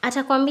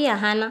 Atakwambia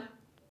hana.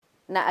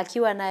 Na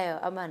akiwa nayo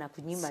ama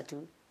anakunyima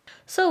tu.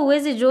 So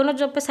uwezi jua,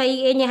 unajua pesa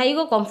yenye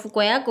haiko kwa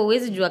mfuko yako,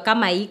 uwezi jua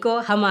kama iko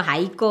ama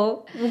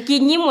haiko.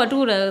 Ukinyimwa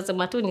tu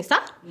unasema tu ni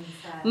sawa.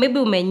 Maybe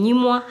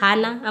umenyimwa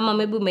hana, ama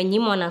maybe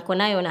umenyimwa na ako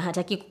nayo na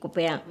hataki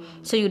kukupea.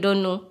 So you don't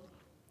know.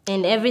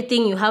 And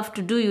everything you have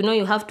to do, you know,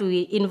 you have to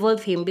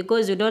involve him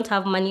because you don't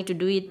have money to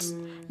do it.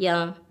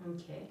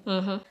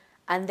 Okay.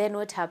 And then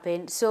what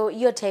happened? So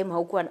your time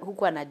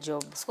hukuwa na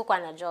job. Sikuwa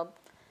na job.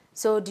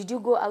 So did you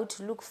go out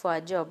to look for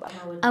a job?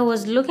 I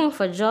was looking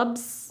for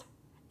jobs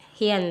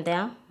here and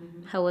there.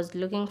 I was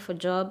looking for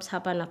jobs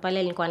hapa na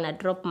pale, nilikuwa na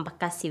drop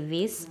mpaka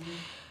CVs.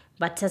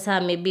 But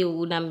sasa maybe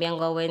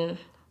unaambianga when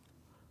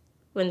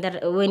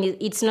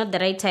it's not the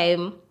right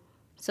time.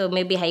 So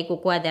maybe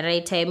haikukuwa the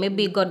right time.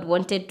 Maybe God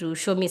wanted to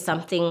show me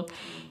something.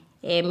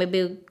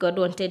 Maybe God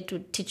wanted to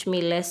teach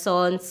me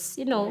lessons.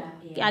 You know,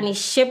 yani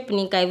shape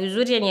nikae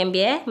vizuri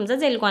niambie,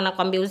 mzazi alikuwa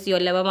anakuambia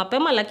usiolewe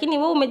mapema lakini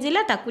wewe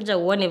umejileta kuja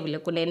uone vile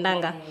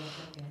kunaendanga.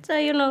 So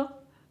you know,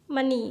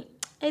 money,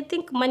 I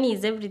think money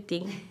is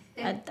everything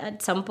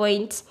at some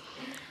point.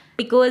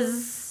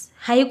 Because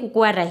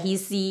haikukuwa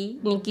rahisi,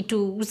 ni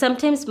kitu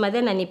sometimes mother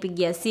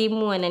ananipigia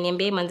simu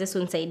ananiambia manze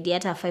unisaidie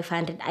hata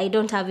 500. I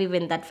don't have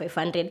even that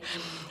 500.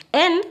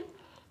 And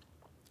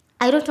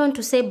I don't want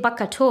to say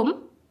back at home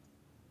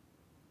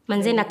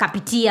manze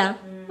nakapitia.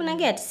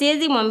 Unaget,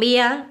 siwezi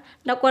mwambia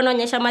na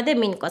kuonyesha mother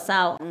mimi niko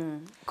sawa.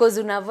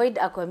 Because una avoid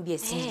akwambie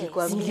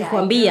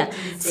nilikwambia,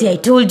 see I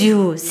told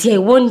you, see I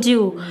warned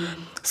you.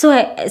 So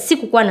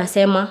sikukuwa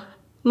nasema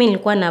mi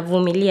nilikuwa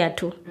navumilia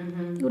tu.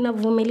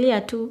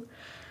 Unavumilia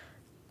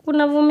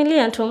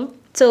tu.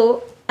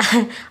 So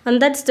on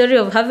that story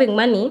of having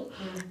money,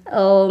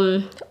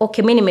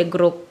 okay, mi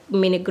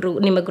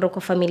nimegrow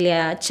kwa familia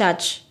ya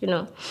church, you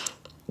know.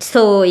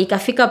 So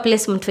ikafika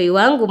place mtoi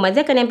wangu madhi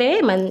akaniambia,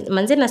 hey,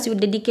 manze na si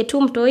udedicate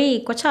tu mtoi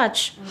kwa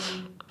church.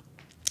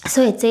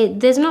 So I said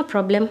there's no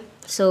problem.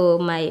 So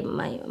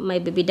my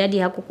baby daddy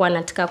hakukuwa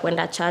anataka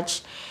kwenda church,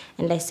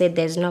 and I said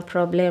there's no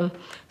problem.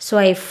 So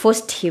I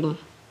forced him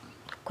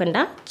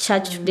kwenda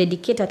church to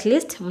dedicate at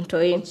least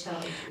mtoi. Yeah.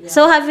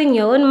 So having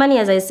your own money,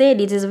 as I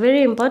said, it is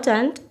very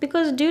important,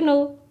 because do you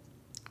know,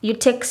 you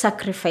take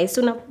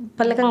sacrifice.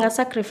 Unapelekanga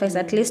sacrifice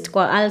at least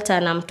kwa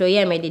altar na mtoi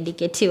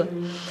amededicatiwa.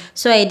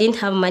 So I didn't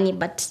have money,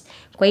 but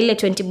kwa ile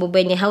 20 bob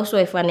yenye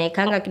housewife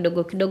anaekanga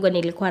kidogo kidogo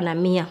nilikuwa na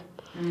 100.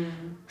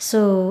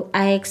 So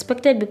I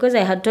expected, because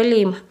I had told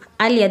him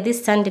earlier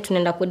this Sunday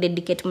tunaenda ku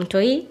dedicate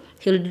mtoi,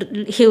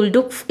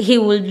 he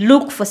will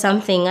look for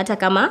something, hata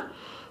kama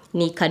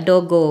ni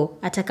kadogo,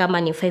 hata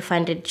kama ni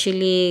 500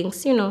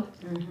 shillings, you know.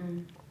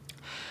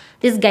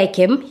 This guy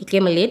he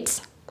came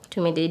late.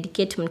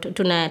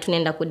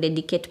 Tunaenda ku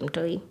dedicate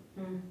mtoi.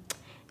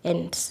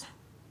 And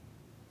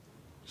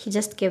he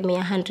just gave me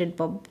 100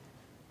 bob.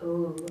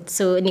 Oh.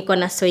 So niko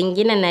na so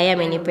ingine na yeye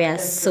amenipea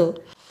so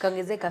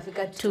kaongezeka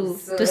fika tu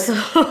so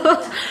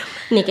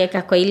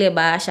nikeka kwa ile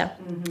bahasha.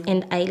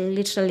 And I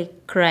literally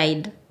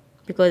cried,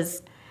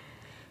 because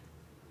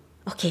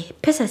okay,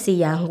 pesa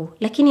si yangu,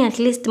 lakini at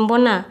least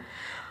mbona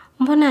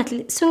at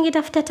least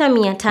sungitafuta hata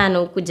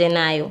 500 ukuje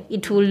nayo,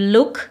 it will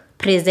look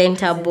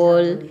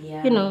presentable,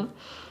 yeah. You know.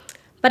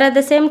 But at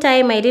the same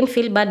time I didn't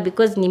feel bad,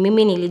 because ni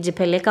mimi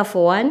nilijipeleka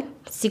for one,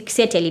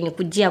 6 yet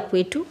alinikujia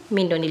kwetu,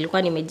 mimi ndo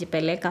nilikuwa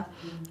nimejipeleka.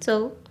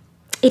 So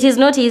it is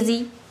not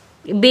easy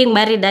being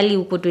married early,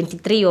 uko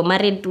 23, you're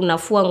married,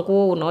 unafua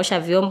nguo, unaosha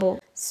vyombo.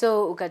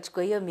 So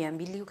ukachukua hiyo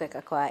 200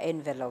 ukaweka kwa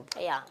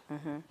envelope. Yeah.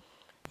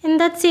 And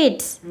that's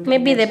it.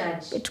 Maybe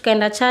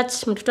tukaenda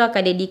church, mtoto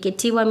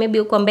akadedicatiwa, maybe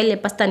uko mbele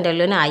pastor ndio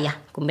aliona haya,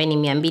 kumbe ni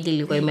 200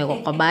 ilikuwa imewekwa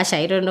kwa bahasha.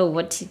 I don't know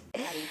what.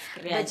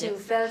 But you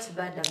felt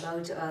bad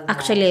about all that.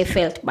 Actually, I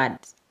felt bad.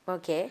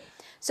 Okay.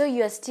 So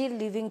you are still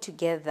living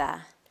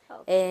together.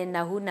 Okay.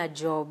 Na huna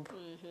job.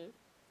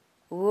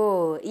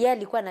 Whoa, yeah,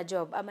 alikuwa na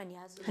job ama ni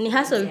hustle? Ni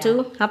hustle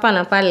tu hapa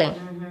na pale.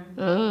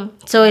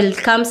 So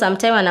it'll come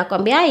sometime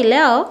anakuambia, "Ai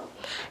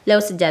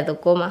leo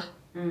sijadhukuma."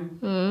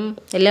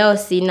 Leo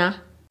sina.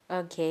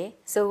 Okay.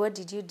 So what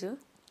did you do?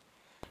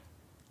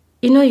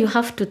 You know, you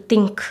have to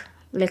think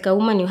like a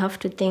woman, you have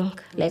to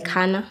think like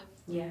Hannah.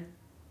 Yeah.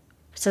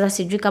 Sasa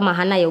sijui kama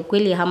Hannah ya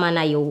ukweli ama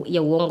na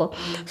ya uongo.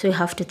 So you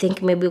have to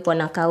think, maybe uko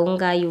na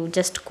kaunga, you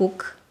just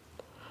cook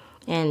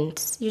and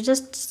you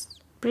just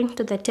bring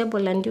to the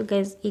table and you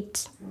guys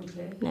eat.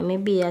 Okay. Na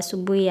maybe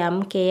asubuhi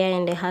amke yeye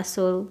aende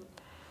hustle.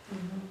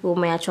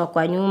 Umeachwa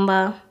kwa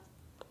nyumba.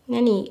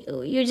 Yani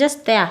you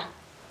just there.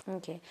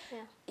 Okay.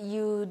 Yeah.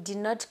 You did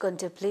not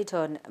contemplate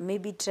on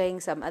maybe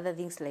trying some other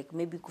things, like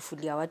maybe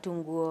kufulia watu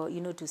nguo, you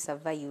know, to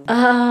survive?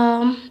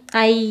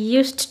 I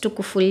used to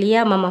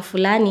kufulia mama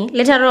fulani.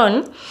 Later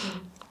on,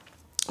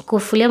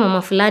 kufulia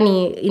mama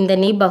fulani in the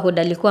neighborhood,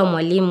 alikuwa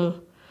mwalimu.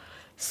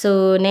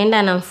 So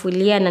naenda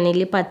namfulia na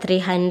nilipa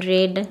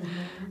 300.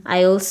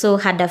 I also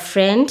had a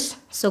friend.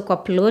 So kwa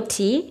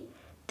ploti,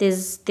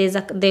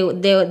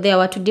 there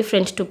were two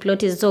different to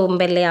ploti. So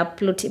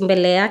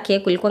mbele yake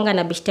kulikuanga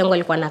na bishtengo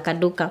alikuwa na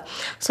kaduka.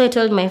 So I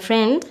told my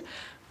friend,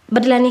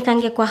 badala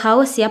nikange kwa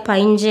house hapa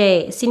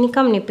nje, si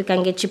nikam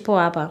nipikange chipo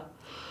hapa.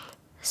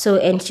 So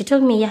and she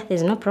told me, yeah,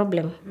 there's no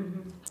problem.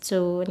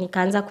 So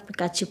nikaanza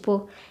kupika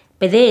chipo.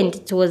 But then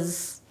it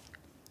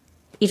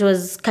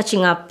was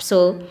catching up.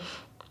 So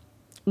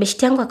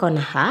bishtengo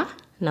akaona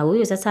na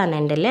huyu sasa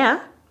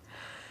anaendelea.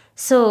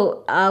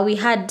 So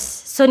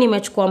so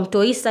nimechukua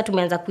mtoi, sasa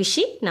tumeanza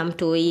kuishi na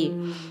mtoi.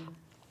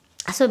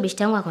 So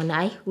bishtangu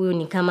akaona huyu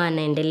ni kama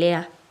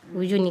anaendelea.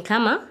 Huyu ni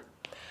kama.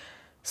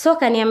 So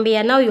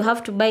kaniambia, now you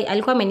have to buy.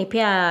 Alikuwa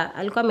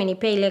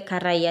amenipea ile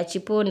karai ya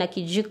chipo na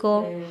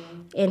kijiko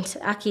and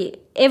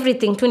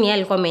everything tu ni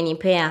alikuwa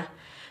amenipea.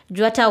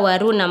 Juu hata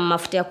waru na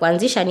mafuta ya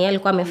kuanzisha ni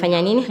alikuwa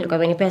amefanya nini? Alikuwa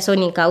amenipea, so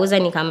nikauza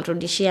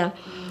nikamrudishia.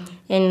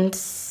 And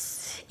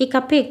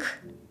ikapik.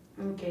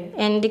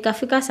 Okay. And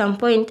ikafika some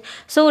point.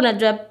 So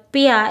unajua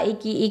pia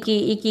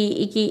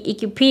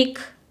iki pick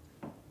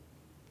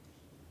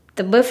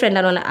the boyfriend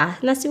anaona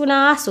na si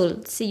una hustle.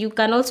 See, you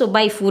can also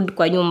buy food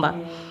kwa nyumba.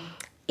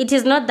 It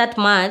is not that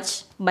much,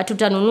 but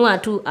utanunua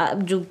tu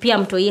juu pia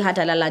mtoi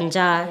hata lala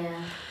njaa.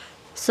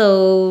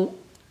 So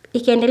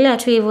ikaendelea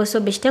tu hivyo. So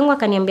bishtengu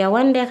akaniambia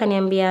one day,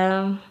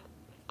 akaniambia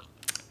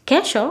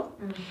kesho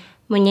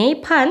mwenye hii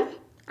pan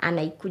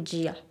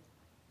anaikujia.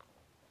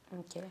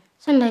 Okay.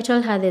 So I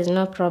told her there's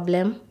no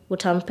problem.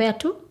 Utampea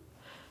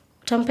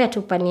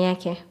tu pani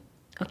yake.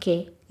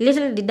 Okay.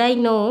 Little did I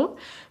know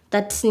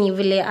that ni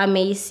vile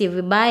ameisi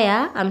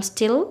vibaya,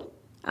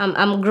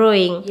 I'm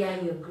growing.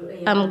 Yeah, you're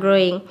growing. I'm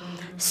growing.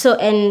 So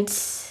and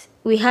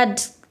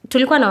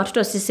tulikuwa na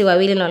watoto sisi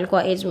wawili na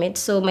walikuwa age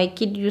mates. So my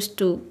kid used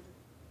to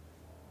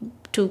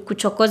to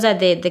kuchokoza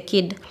the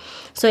kid.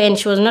 So and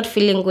she was not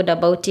feeling good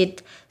about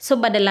it. So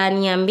badala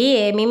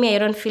niambie mimi I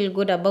don't feel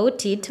good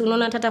about it,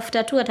 unaona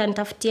tatafuta tu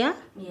atanitafutia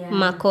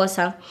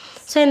makosa.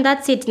 So and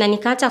that's it, na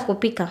nikaacha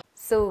kupika.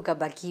 So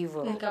ukabaki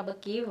hivyo.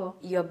 Nikabaki hivyo.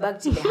 You are back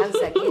to the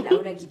house again,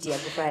 hauna kitu ya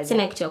kufanya.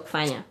 Sina kitu ya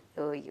kufanya.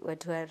 Oh,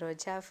 watu wa roho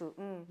chafu.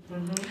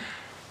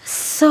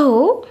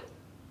 So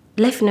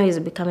life now is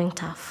becoming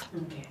tough.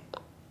 Okay.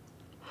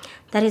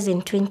 That is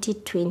in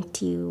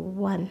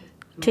 2021.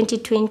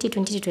 2020,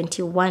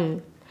 2021.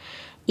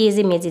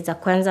 Hizi miezi za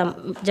kwanza,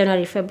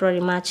 January,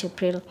 February, March,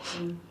 April.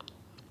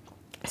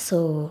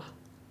 So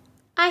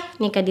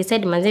nika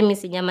decide manze mimi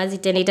sinyamazi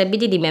tena,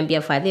 itabidi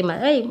nimeambia Fathima,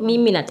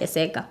 mimi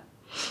nateseka.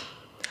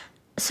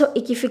 So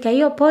ikifika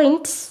hiyo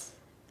point,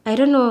 I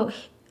don't know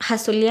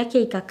hustle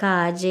yake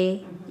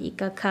ikakaaje.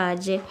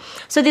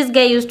 So this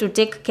guy used to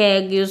take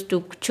keg, used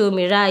to chew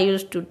miraa,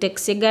 used to take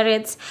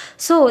cigarettes.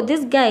 So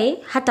this guy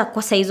hata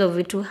kosa hizo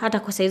vitu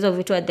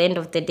at the end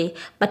of the day,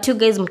 but you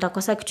guys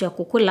mtakosa kitu ya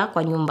kukula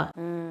kwa nyumba.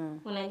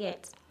 Una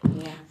get?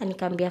 Yeah.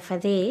 Nikamwambia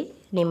Fadhi,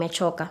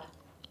 nimechoka.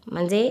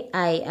 Manze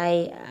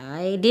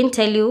I didn't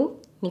tell you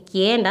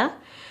nikienda,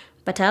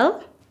 but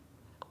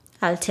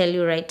I'll tell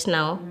you right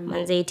now.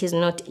 Manze, it is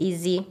not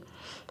easy.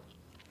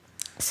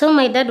 So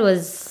my dad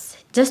was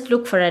just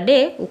look for a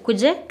day,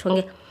 ukuje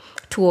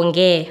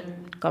tuongee.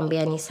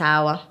 Kwambia ni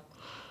sawa.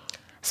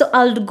 So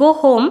I would go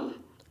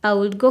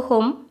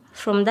home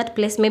from that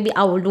place. Maybe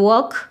I would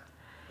walk.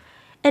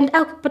 And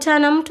ukipatana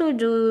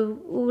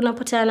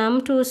na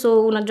mtu,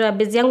 so unajua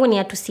base yangu ni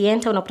ya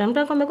tusienta, unapata mtu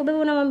anakuambia kubeba,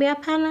 unamwambia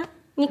hapana,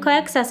 niko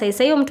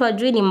exercise. Hiyo mtu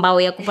ajui ni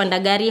mbao ya kupanda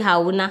gari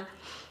hauna.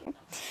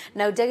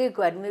 Na utaki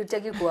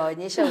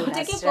kuwaonyesha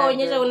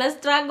una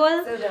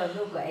struggle.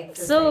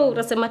 So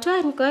unasema tu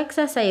niko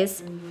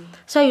exercise.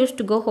 So I used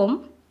to go home.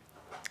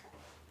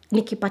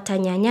 Nikipata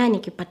nyanya,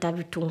 nikipata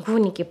vitunguu,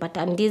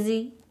 nikipata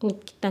ndizi,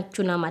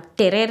 nikitachuna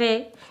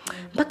materere.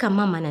 Mpaka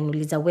mama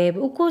ananiuliza, wewe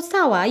uko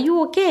sawa? Are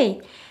you okay?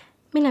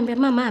 Mimi naambia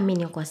mama, mimi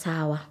niko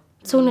sawa.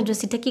 So unajua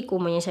sitaki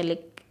kumuonyesha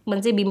like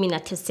manze mimi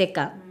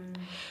nateseka.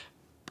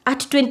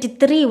 At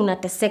 23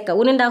 unateseka.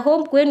 Unaenda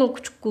home kwenu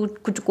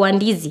kuchukua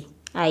ndizi.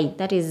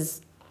 That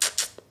is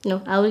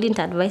no, I wouldn't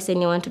advise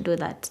anyone to do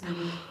that.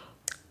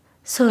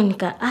 So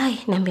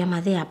naambia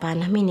madhe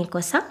hapana, mimi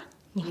niko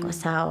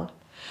sawa.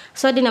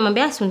 So hadi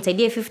namwambia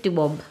unisaidie 50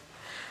 bob.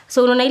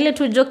 So unaona ile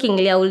tu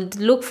jokingly I would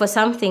look for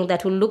something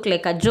that will look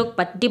like a joke,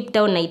 but deep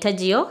down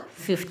nahitaji hiyo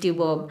 50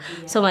 bob.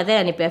 So madhe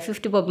anipea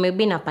 50 bob,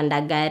 maybe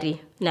napanda gari,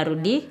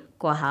 narudi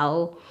kwa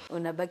hao.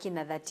 Unabaki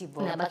na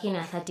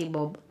 30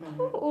 bob.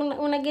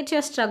 Una get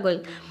your struggle.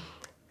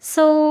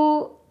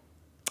 So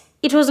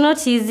it was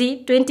not easy.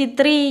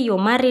 23,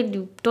 you're married,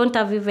 you don't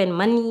have even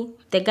money.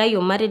 The guy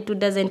you're married to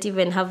doesn't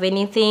even have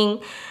anything.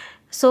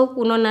 So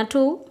unaona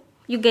tu,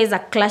 you guys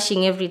are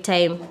clashing every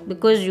time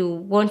because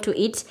you want to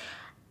eat.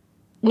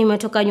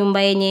 Nimetoka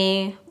nyumba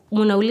yenye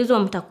mnaulizwa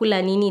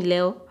mtakula nini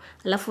leo,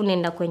 alafu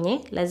nenda kwenye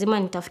lazima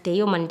nitafute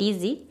hiyo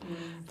mandizi.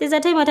 There's a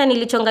time hata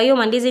nilichonga hiyo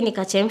mandizi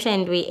nikachemsha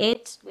and we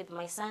ate with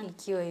my son.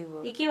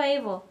 Ikiwa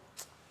hivyo.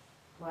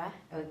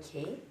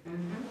 Okay.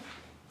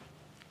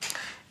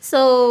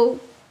 So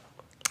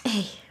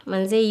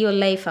manze hiyo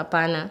life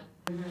hapana.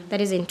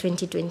 That is in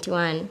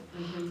 2021.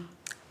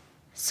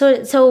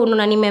 So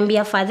unaona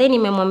nimeambia Father,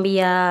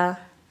 nimemwambia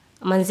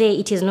manze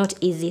it is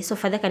not easy. So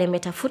Father kananiambia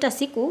tafuta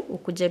siku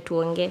ukuje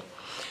tuongee.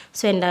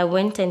 So and I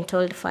went and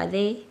told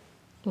Father,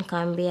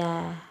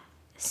 nikamwambia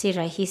si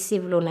rahisi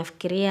vile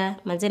unafikiria,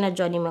 manze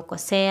najua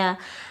nimekosea,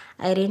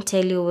 I didn't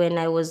tell you when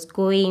I was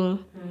going.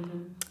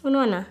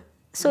 Unaona?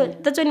 So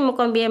that's when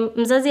nimekwambia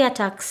mzazi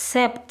ata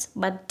accept,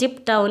 but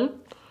deep down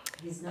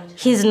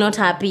he's not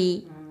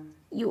happy.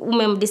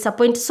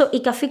 Umemdisappoint. So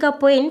ikafika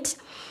point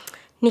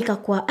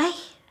nikakuwa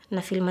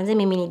na feel manze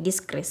mimi ni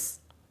disgrace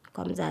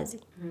kwa mzazi.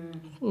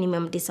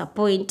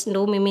 Nimemdisappoint,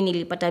 ndo mimi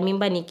nilipata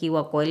mimba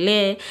nikiwa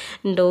kole,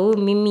 ndo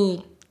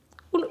mimi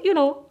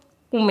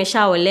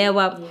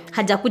umeshaolewa,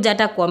 hajakuja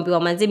hata kuambiwa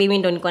manze mimi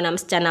ndo niko na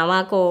msichana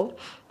wako.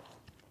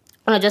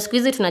 Unajua siku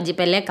hizi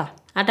tunajipeleka,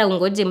 hata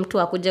ungoje mtu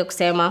akuje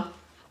kusema,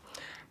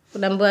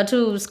 unaambiwa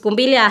tu siku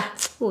mbili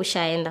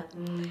ushaenda.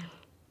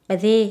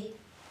 But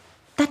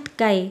that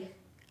guy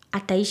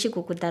ataishi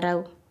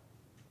kukudharau,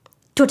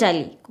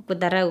 totally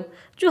kukudharau.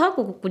 Juu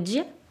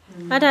hakukujia,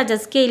 hata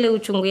hajasikia ile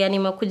uchungu ya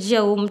nimekujia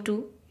huyu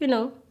mtu,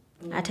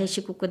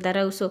 ataishi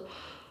kukudharau. So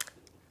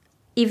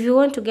if you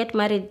want to get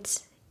married,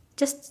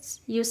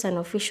 just use an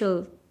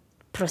official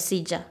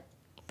procedure.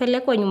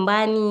 Pelekwa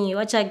nyumbani,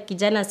 wacha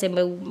kijana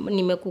aseme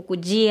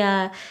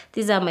nimekukujia,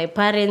 these are my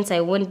parents, I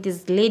want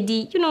this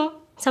lady,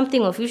 something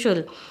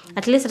official.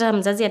 At least hata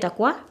mzazi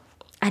atakuwa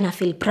ana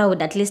feel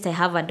proud, at least I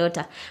have a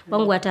daughter.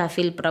 Wangu hata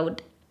feel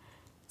proud.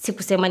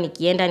 Sikusema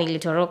nikienda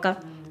nilitoroka,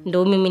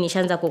 ndo mimi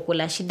nishaanza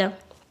kukula shida.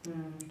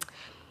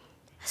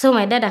 So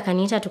my dad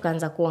akaniita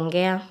tukaanza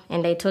kuongea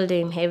and I told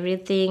him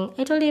everything.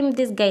 I told him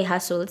this guy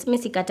hustles. Mimi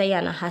sikatai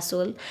ana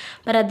hustle,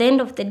 but at the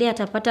end of the day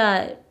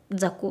atapata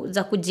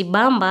za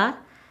kujibamba,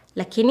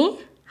 lakini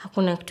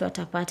hakuna kitu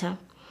atapata.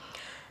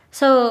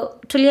 So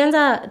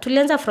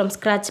tulianza from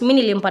scratch. Mimi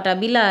nilimpata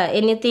bila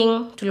anything.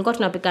 Tulikuwa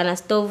tunapika na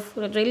stove.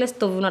 Unajua ile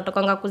stove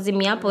unatokanga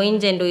kuzimia hapo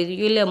nje ndio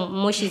ile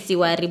moshi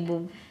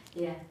siwaharibu.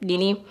 Yeah.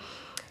 Nini?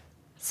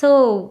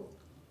 So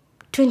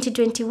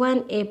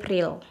 2021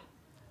 April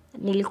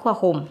nilikuwa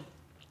home.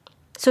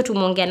 So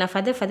tumeongea na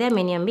father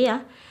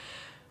ameniambia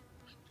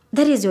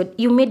that is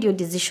you made your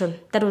decision.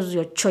 That was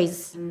your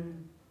choice.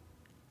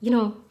 You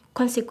know,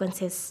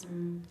 consequences.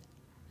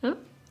 Yeah.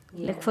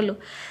 Like follow.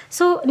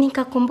 So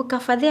nikakumbuka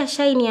father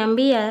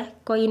ashaniambia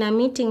kwa ina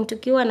meeting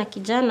tukiwa na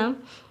kijana,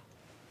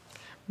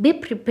 be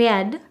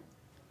prepared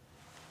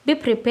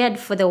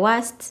for the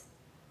worst,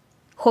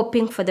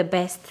 hoping for the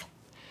best.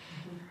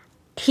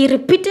 He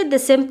repeated the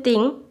same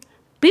thing,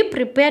 be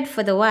prepared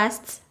for the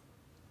worst,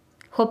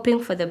 hoping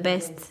for the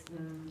best.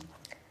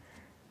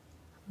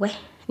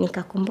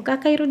 Nikakumbuka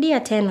akairudia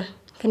tena.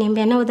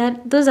 Kaniambia now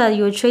that those are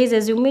your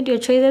choices, you made your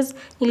choices.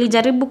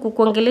 Nilijaribu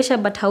kukuongelesha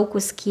but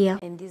haukusikia.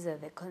 And these are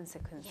the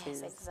consequences.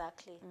 Yes,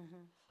 exactly.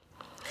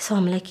 So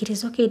I'm like, it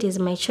is okay, it is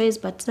my choice,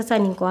 but sasa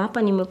niko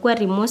hapa nimekuwa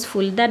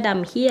remorseful. Dad,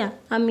 I'm here.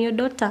 I'm your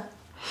daughter.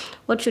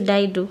 What should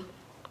I do?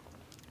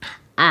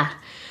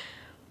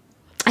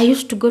 I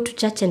used to go to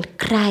church and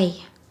cry.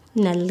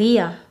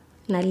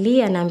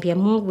 Nalia naambia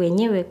Mungu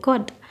wenyewe,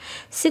 God,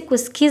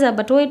 sikusikiza,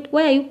 but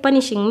why are you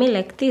punishing me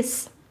like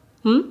this?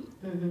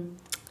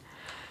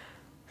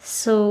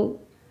 So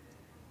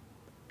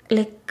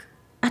like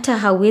hata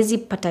hawezi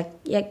pata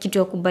kitu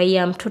ya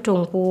kubaia mtoto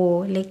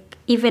nguo, like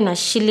even a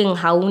shilling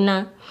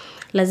hauna,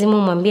 lazima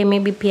umwambie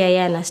maybe pia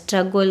yeye ana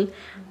struggle.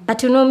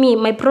 But you know me,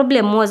 my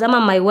problem was,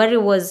 my worry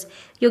was,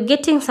 you're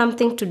getting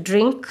something to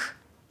drink,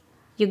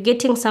 you're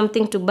getting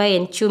something to buy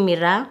and chew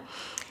miraa,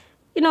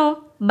 you know,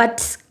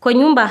 but kwa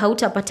nyumba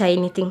hautapata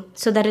anything.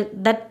 So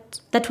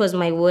that was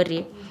my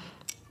worry.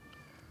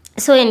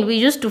 So and we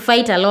used to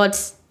fight a lot,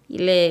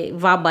 ile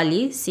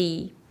verbally,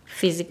 si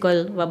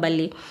physical,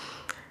 verbally.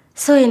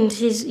 So and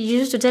he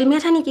used to tell me,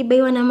 hata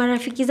nikibaiwa na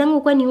marafiki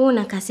zangu kwani wewe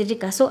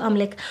unakasirika? So I'm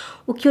like,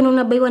 ukiona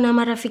unabaiwa na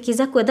marafiki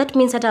zako, that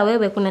means hata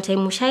wewe kuna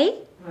time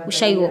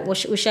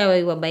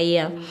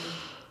ushaiwabaia.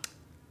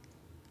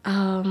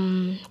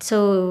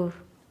 So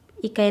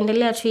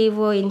ikaendelea tu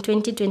hivyo. In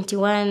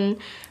 2021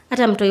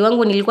 hata mtoi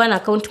wangu nilikuwa na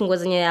account nguo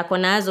zenye yako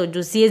nazo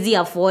juu siwezi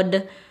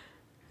afford.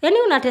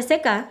 Yaani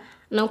unateseka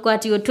na uko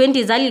at your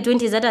 20s, early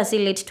 20s, hata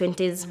si late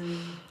 20s.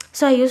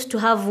 So I used to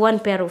have one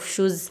pair of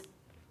shoes.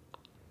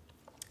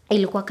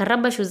 Ilikuwa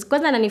Karaba shoes.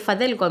 Kwanza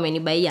nanifadhali alikuwa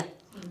amenibaia.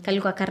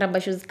 Kalikuwa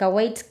Karaba shoes ka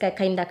white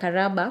kainda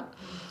Karaba.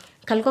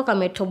 Kalikuwa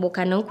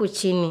kametoboka na huku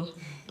chini.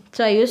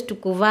 So I used to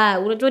kuvaa,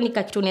 unajua ni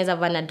kitu unaweza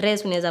vaa na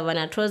dress, unaweza vaa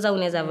na trouser,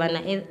 unaweza vaa na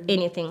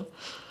anything.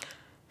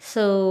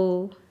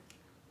 So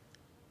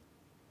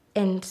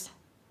and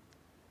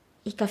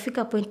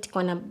ikafika point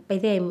kwa by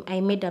the way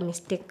I made a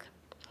mistake.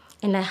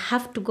 And I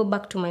have to go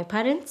back to my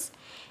parents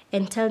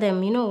and tell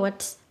them, you know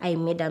what, I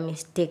made a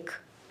mistake.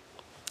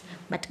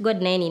 But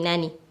God naye ni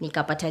nani,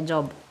 nikapata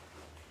job.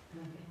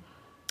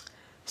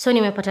 So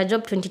nimepata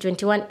job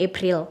 2021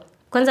 April.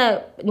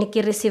 Kwanza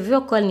nikireceive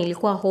call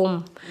nilikuwa home.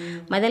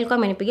 Madha alikuwa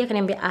amenipigia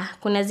kaniambia,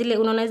 kuna zile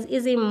unaona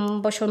hizi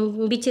mbosho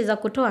mbichi za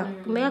kutoa.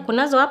 Kumbe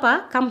kunazo hapa,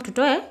 kama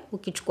tutoe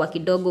ukichukua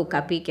kidogo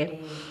ukapike.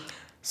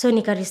 So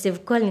nika-receive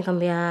call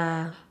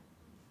nikamwambia,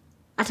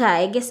 hata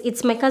I guess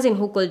it's my cousin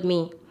who called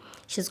me.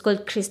 She's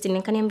called Christine.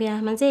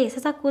 Nikaniambia, manze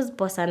sasa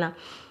kuzpo sana.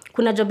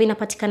 Kuna job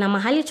inapatikana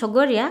mahali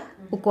Chogoria,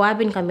 uko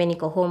wapi? Nikamwambia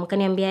niko home.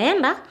 Kaniambia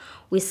enda,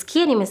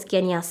 usikie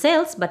nimesikia ni ya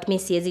sales but mimi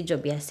siwezi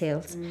job ya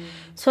sales.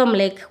 So I'm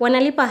like,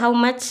 wanalipa how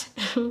much?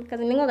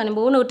 Kazi ningo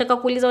kaniambia unataka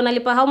kuuliza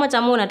unalipa how much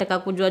ama unataka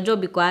kujua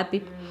job iko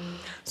wapi?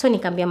 So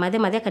nikamwambia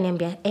madhe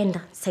kaniambia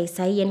enda,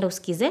 sasa enda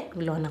usikize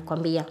vile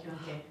wanakuambia.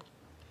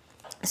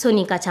 So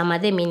nikacha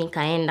madhe mimi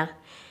nikaenda.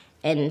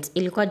 And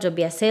ilikuwa job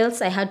ya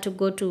sales. I had to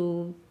go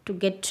to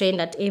get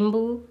trained at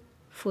Embu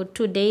for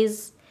 2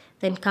 days,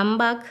 then come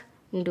back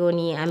ndio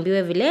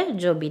niambiwe vile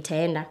job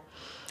itaenda.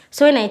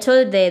 So when I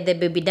told the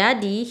baby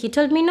daddy, he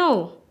told me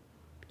no,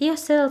 your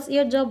sales,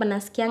 your job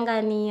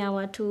anasikianga ni ya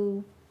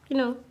watu, you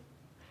know,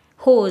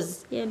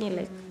 hoes, yani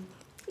like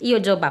hiyo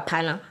job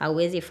hapana,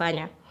 hauwezi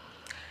fanya.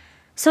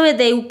 So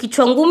the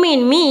ukichwa ngumi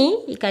in me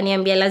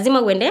ikaniambia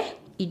lazima uende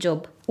hii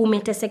job.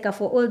 Umeteseka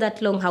for all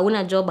that long,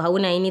 hauna job,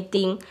 hauna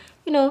anything,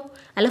 you know,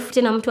 alafu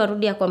tena mtu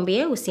arudi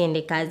akwambie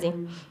usiende kazi.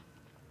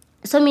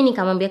 So mimi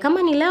nikamwambia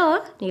kama ni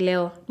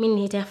leo,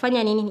 mimi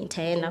nitafanya nini,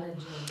 nitaenda.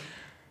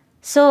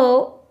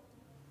 So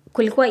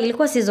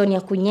ilikuwa season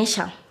ya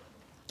kunyesha.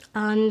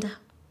 And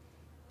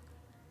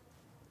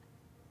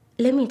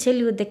let me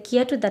tell you, the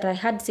kiatu that I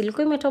had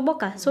silikuwa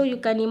imetoboka. So you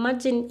can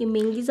imagine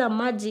imeingiza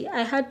maji.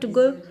 I had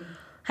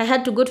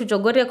to go to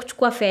Chogoria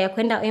kuchukua fare ya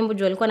kwenda Embu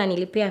juu alikuwa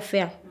ananilipia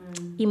fare.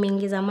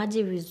 Imeingiza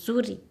maji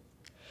vizuri.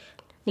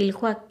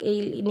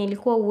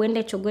 Nilikuwa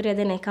uende Chogoria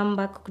then I come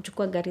back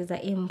kuchukua gari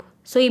za Embu.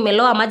 So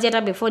imeloa maji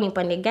hata before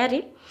nipande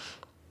gari.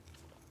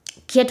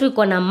 Kiatu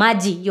iko na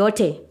maji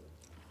yote.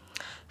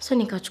 So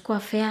nikachukua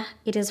fare,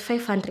 it is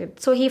 500.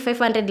 So hii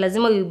 500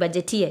 lazima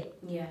uibudgetie.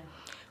 Yeah.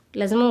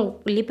 lazima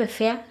ulipe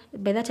fare.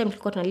 By that time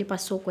tulikuwa tunalipa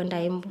so kwenda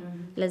Embu.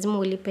 Lazima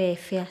ulipe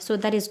fare, so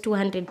that is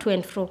 200 to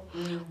and fro.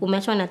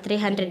 Umeachwa na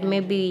 300,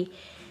 maybe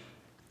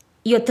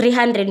hiyo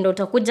 300 ndo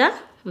utakuja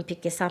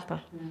mpike sapa.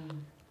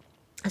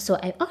 So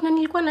na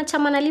nilikuwa na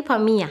chama nalipa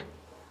 100,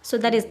 so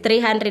that is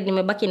 300,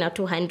 nimebaki na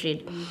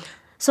 200.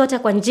 So hata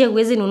kwa njia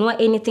huwezi nunua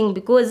anything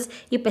because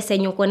hii pesa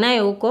yenye uko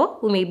nayo huko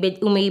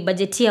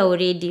umeibudgetia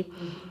already.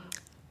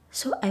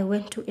 So I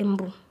went to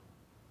Embu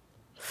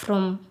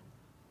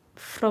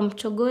from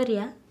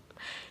Chogoria.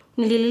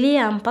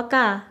 Nililia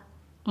mpaka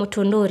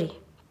Motondori,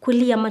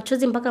 kulia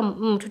machozi mpaka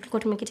mtu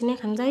tulikuwa tumeketinia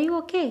kanza, "Are you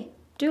okay?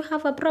 Do you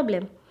have a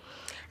problem?"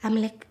 I'm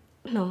like,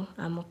 "No,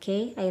 I'm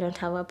okay. I don't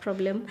have a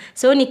problem."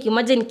 So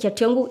nikimagine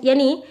kiatu yangu,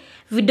 yani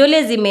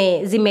vidole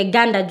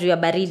zimeganda juu ya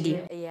baridi.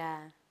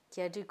 Yeah.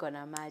 Kiatu iko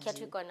na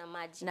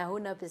maji. Na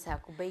huna pesa ya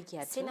kubai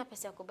kiatu. Sina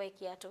pesa ya kubai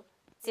kiatu.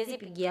 Siwezi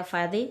pigia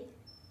fadhi.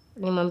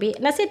 Nimwambie,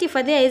 na si eti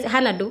fadhi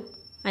hana do,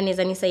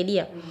 anaweza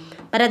nisaidia.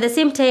 But at the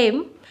same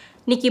time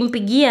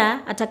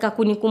nikimpigia ataka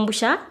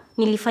kunikumbusha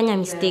nilifanya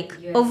mistake,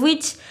 of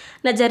which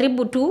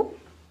najaribu tu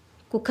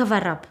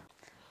cover up.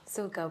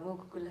 So kama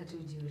kukula tu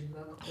ujeuri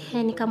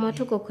wako. Nikaamua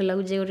tu kukula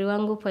ujeuri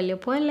wangu pole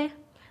pole,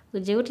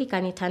 ujeuri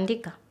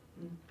kanitandika.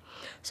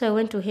 So I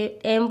went to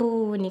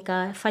Embu,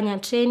 nikafanya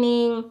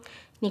training,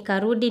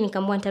 nikarudi,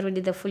 nikaamua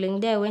nitarudi the following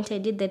day. I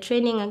did the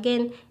training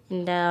again,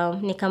 and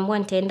nikaamua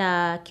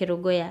nitaenda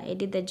Kirugoya. I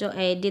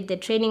did the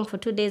training for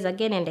 2 days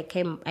again, and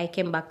I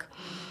came back.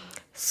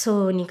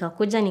 So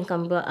nikakuja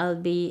nikaambiwa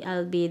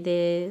I'll be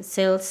the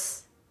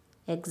sales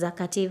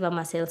executive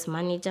ama sales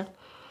manager.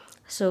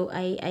 So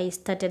I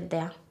started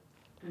there.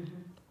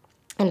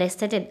 And I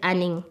started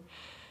earning.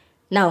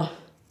 Now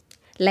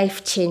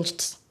life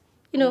changed,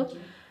 you know.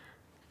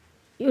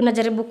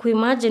 Unajaribu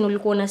kuimagine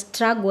ulikuwa una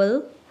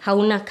struggle,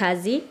 hauna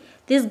kazi.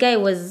 This guy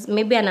was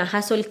maybe ana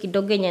hustle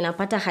kidogo yenye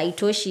anapata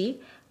haitoshi,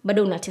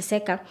 bado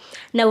unateseka.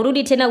 Na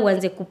urudi tena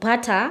uanze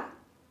kupata,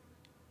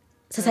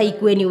 sasa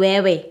ikuwe ni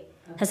wewe.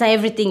 Sasa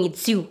everything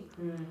it's you.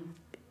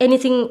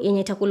 Anything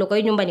yenye itakula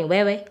kwa nyumba ni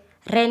wewe,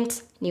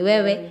 rent ni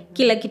wewe,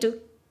 kila kitu.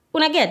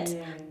 Una get?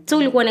 So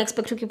ulikuwa na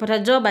expect ukipata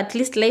job at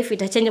least life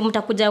itachange,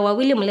 mtakuja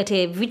wawili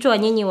mlete vichwa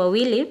nyinyi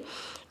wawili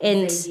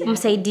and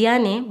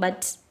msaidiane,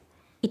 but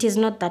it is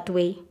not that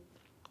way.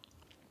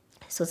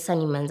 So sasa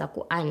nimeanza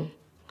ku-earn.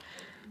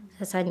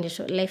 Sasa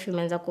ndio life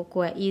imeanza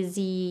kukua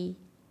easy.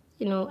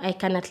 You know, I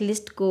can at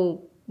least go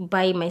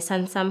buy my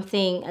son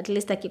something. At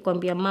least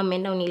akikwambia mama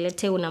enda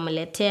uniletee,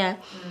 unamletea.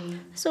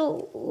 So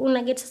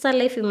unaget sasa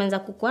life imeanza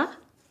kukua.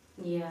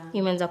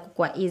 Imeanza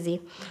kukua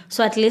easy.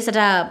 So at least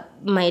hata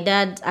my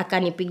dad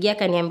akanipigia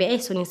akaniambia,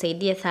 so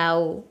nisaidie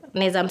thao.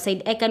 Naweza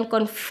msaidia. I can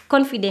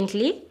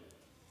confidently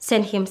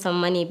send him some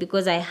money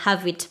because I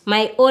have it.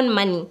 My own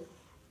money.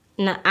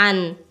 Na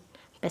earn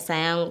pesa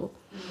yangu.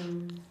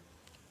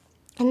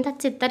 And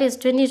that's it. That is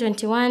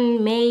 2021,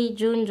 May,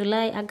 June,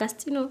 July,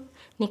 August, you know.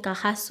 Nika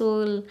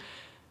hustle.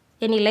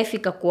 Yani life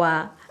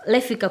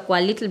ikakuwa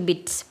a little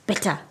bit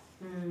better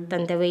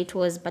than the way it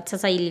was. But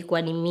sasa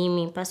ilikuwa ni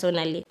mimi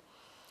personally.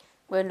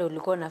 Wewe ndio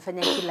ulikuwa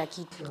unafanya kila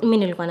kitu. Mimi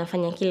nilikuwa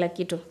nafanya kila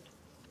kitu.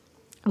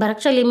 But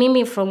actually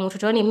mimi from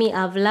utotoni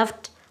I've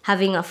loved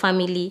having a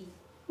family.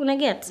 Una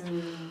get?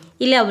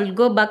 Ile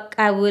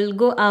I will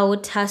go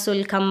out,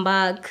 hustle, come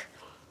back.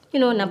 You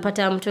know,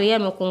 napata mtu yeye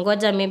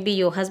amekungoja, maybe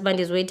your husband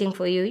is waiting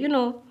for you, you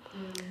know.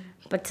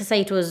 But sasa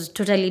it was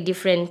totally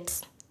different.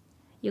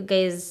 You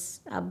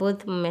guys are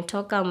both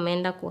mmetoka,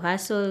 mmeenda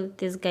kuhustle.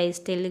 This guy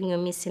is telling you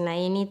missing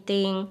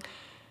anything.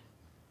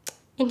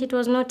 And it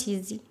was not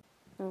easy.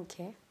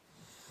 Okay.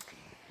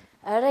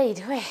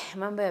 Alright,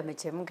 mambo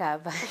yamechemka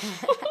hapa.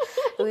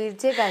 We'll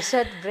take a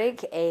short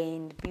break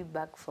and be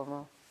back for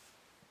more.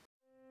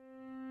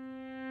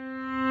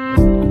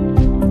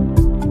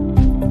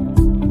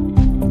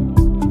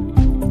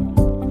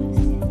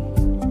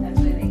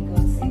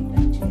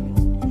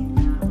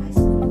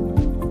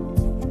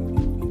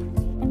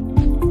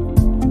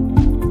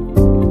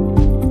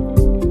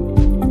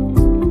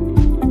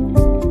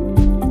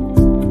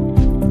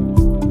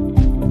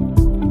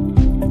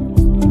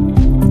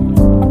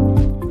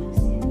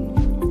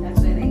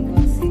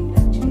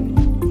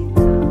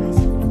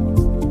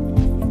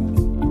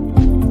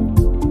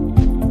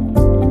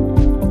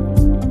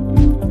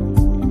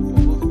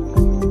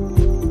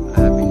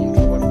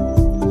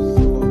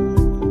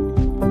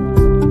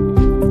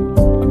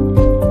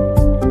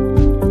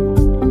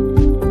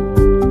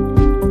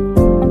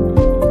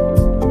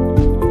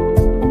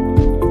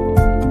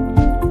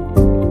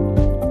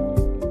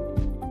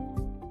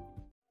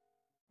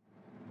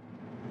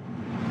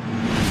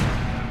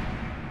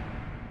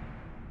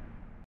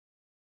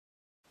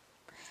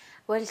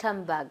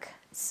 Welcome back.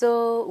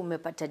 So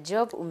umepata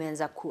job,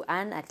 umeanza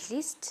ku-earn at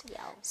least.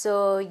 Yeah.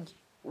 So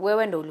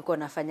wewe ndo ulikuwa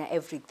unafanya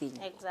everything.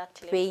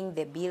 Exactly. Paying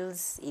the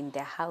bills in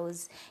the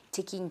house,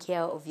 taking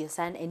care of your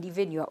son and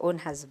even your own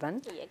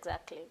husband. Yeah,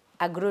 exactly.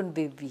 A grown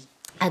baby.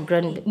 A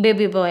grown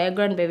baby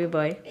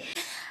boy.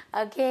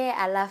 Okay,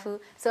 alafu.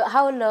 So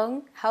how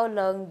long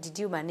did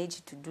you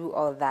manage to do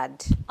all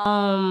that?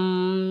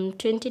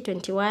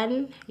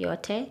 2021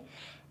 yote.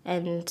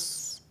 and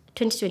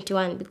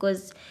 2021,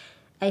 because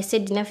I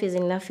said enough is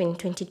enough in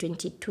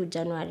 2022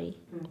 January.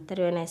 That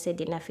when I said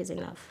enough is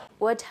enough.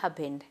 What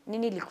happened?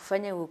 Nini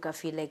likufanya uka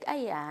feel like,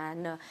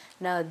 no,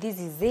 now this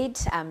is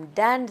it, I'm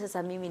done,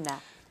 sasa mimi na.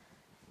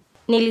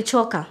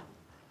 Nilichoka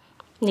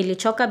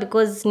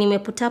because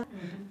put up,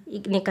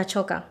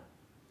 nikachoka.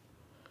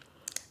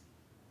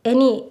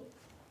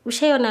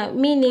 Ushaiona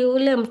mimi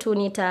ule mtu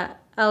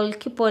I'll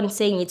keep on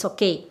saying it's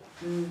okay.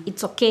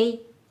 It's okay.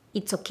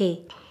 It's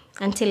okay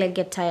until I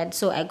get tired.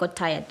 So I got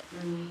tired.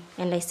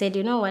 And I said,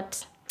 you know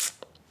what?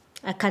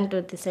 I can't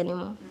do this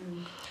anymore.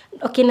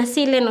 Okay, na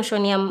si ile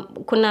notion ya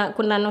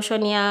kuna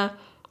notion ya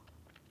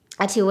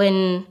ati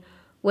when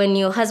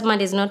your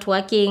husband is not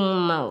working,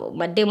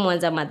 mademu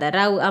wanza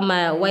madharau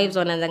ama wives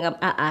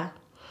wananzanga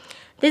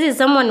This is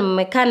someone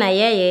mmekana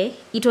yeye,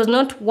 it was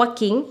not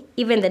working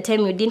even the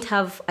time you didn't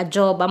have a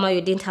job ama you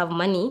didn't have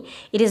money.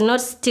 It is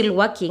not still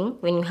working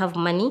when you have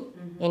money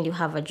and you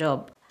have a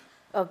job.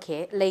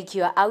 Okay, like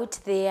you are out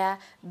there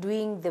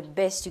doing the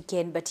best you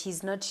can, but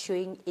he's not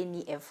showing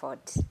any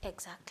effort.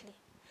 Exactly.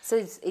 So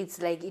it's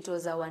like it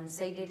was a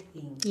one-sided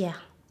thing. Yeah.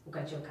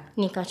 Ukachoka.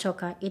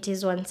 Nikachoka. It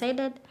is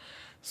one-sided.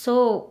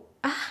 So,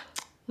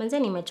 manze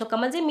nimechoka.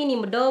 Manze mimi ni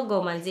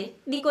mdogo manze.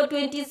 Niko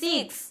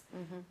 26.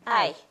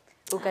 Ai.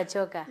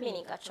 Ukachoka. Mimi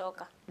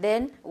nikachoka.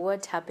 Then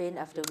what happened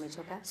after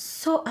umechoka?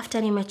 So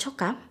after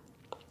nimechoka,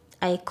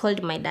 I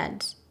called my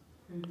dad.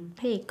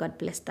 Hey, God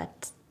bless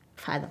that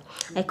father.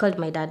 I called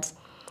my dad.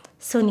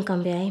 So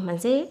nikamwambia, hey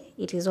manze,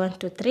 it is 1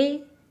 2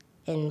 3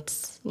 and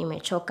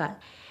nimechoka.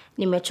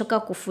 Nimechoka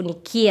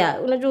kufunikia.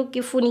 Unajua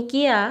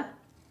ukifunikia,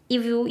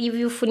 if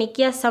you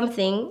funikia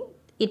something,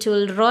 it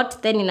will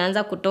rot, then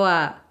inaanza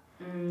kutoa.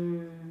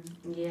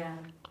 Yeah.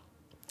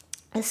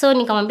 So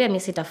nikamwambia mimi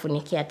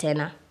sitafunikia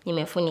tena.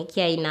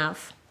 Nimefunikia enough.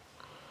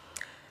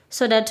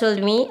 So dad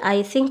told me,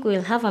 I think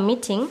we'll have a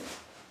meeting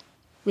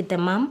with the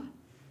mom.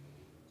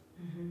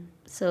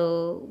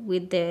 So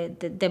with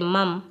the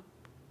mom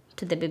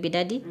to the baby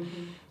daddy,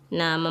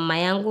 na mama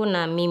yangu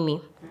na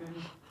mimi,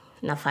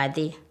 na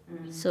Fadhi.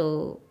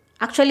 So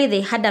actually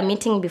they had a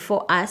meeting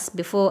before us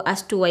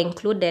two were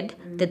included,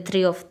 the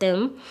three of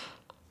them.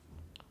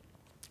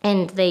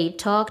 And they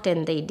talked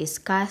and they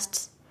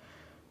discussed.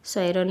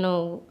 So I don't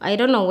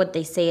know what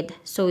they said.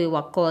 So we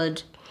were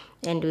called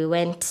and we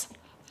went.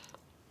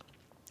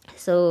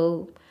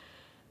 So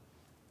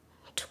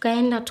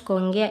tukaenda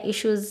tukaongea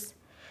issues.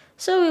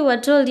 So we were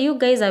told, you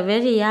guys are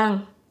very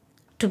young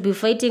to be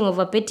fighting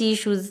over petty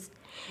issues.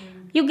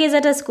 You guys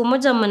hata siku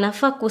moja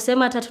mnafaa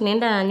kusema hata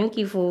tunaenda na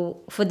Nyuki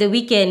for the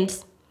weekend.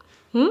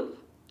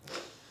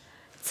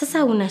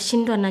 Sasa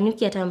unashindwa na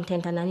Nyuki hata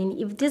mtenda na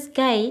nini? If this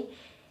guy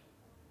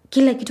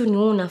kila kitu ni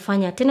wewe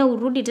unafanya, tena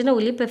urudi tena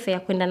ulipe fare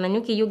kwenda na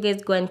Nyuki, you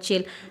guys go and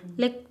chill.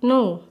 Like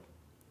no.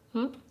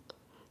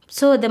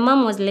 So the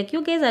mom was like,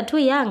 you guys are too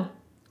young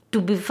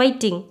to be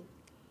fighting.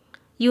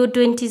 You're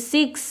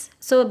 26.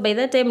 So by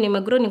that time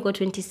nimegrow niko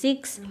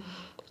 26.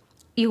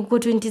 You go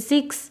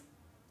 26.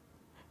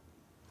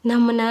 Na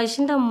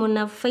mnashinda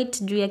mna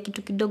fight juu ya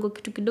kitu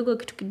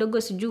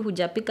kidogo sijui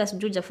hujapika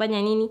sijui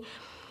hujafanya nini.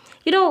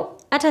 You know,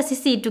 hata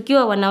sisi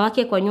tukiwa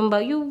wanawake kwa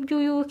nyumba,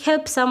 you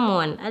help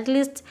someone. At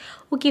least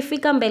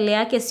ukifika mbele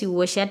yake si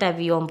uoshe hata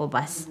vyombo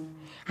basi.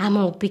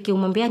 Ama upike,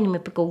 umwambia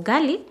nimepika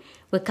ugali,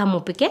 we kama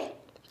upike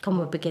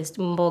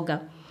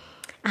mboga.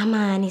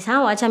 Ama ni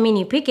sawa acha mimi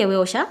nipike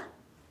wewe osha.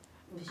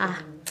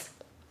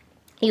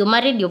 You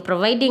married, you're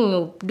providing,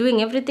 you're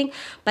doing everything,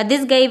 but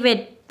this guy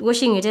even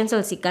washing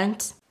utensils he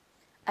can't.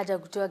 Hata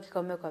kutoa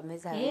kikombe kwa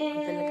meza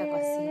kupeleka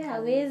kwa sink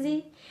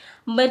hawezi.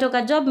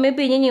 Mmetoka job,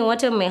 maybe nyinyi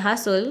wote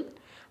mmehustle,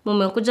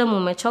 mmekuja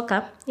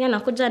mmechoka, yeye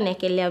anakuja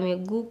anaekelea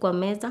miguu kwa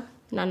meza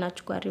na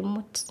anachukua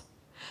remote.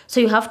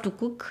 So you have to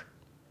cook,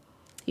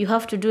 you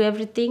have to do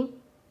everything.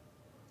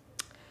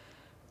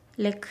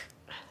 Like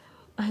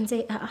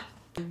anze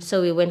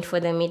So we went for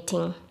the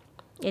meeting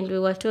and we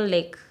were told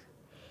like,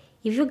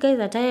 if you guys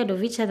are tired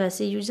of each other,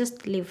 see, you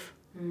just leave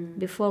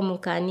before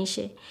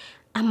mukaanishe.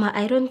 Ama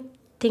I don't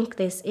think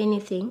there's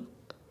anything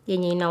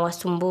yenye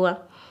inawasumbua.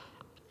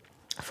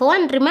 For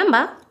one,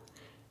 remember,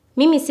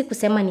 mimi si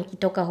kusema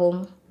nikitoka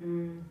home.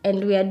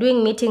 And we are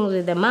doing meetings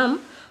with the mom,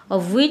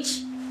 of which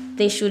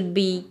they should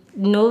be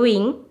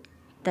knowing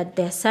that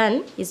their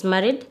son is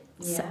married.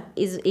 Yeah.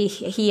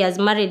 He has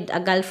married a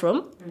girl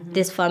from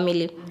this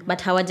family. But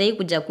hawajai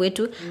kuja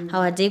kwetu,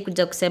 hawajai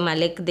kuja kusema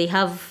like they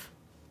have,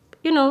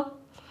 you know.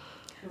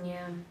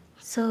 Yeah.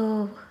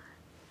 So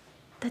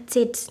that's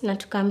it. Na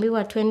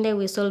tukaambiwa twende,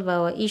 we solve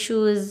our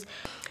issues.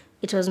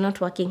 It was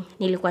not working.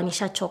 Nilikuwa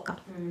nishachoka.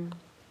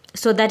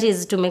 So that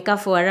is tumekaa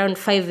for around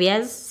 5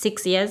 years,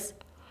 6 years.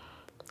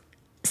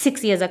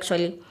 6 years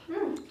actually.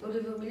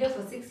 Ulivumilia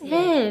for 6 years?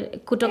 Yeah,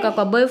 kutoka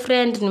kwa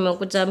boyfriend,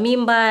 nimekuja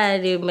mimba,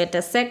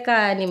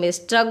 nimeteseka,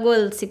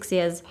 nimestruggle 6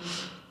 years.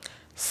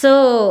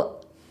 So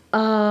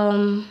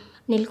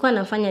nilikuwa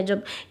nafanya job.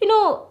 You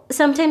know,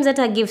 sometimes that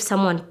I give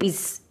someone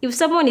peace. If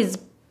someone is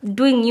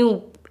doing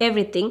you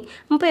everything,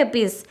 mpe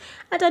peace.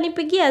 Hata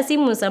nipigia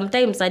simu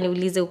sometimes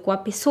aniulize uko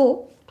wapi.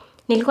 So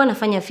nilikuwa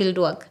nafanya field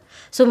work.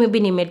 So maybe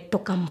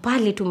nimetoka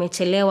mbali,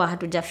 tumechelewa,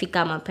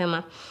 hatujafika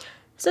mapema.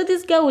 So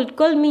this guy would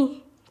call me,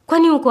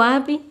 kwani uko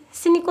wapi?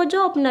 Si niko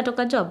job,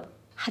 natoka job.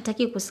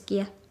 Hataki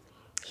kusikia.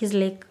 He's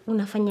like,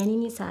 unafanya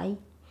nini saa hii?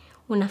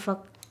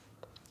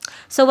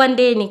 So one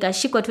day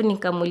nikashikwa tu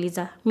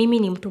nikamuuliza, mimi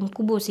ni mtu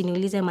mkubwa,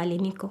 usiniulize mali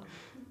niko.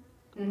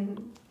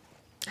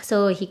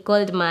 So he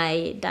called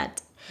my dad.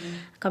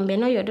 Akamwambia,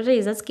 no, your daughter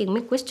is asking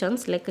me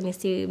questions, like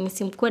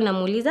nisimkuwe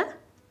namuuliza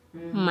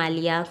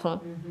mali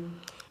yako.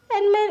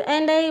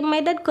 And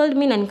my dad called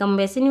me na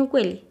nikamwambia, si ni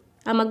ukweli?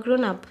 I'm a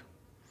grown up.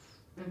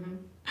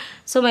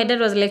 So my dad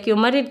was like,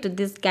 you're married to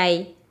this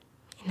guy.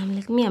 And I'm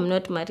like, me, I'm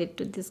not married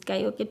to this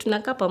guy. Okay,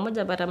 tunakaa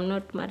pamoja, but I'm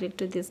not married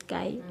to this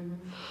guy.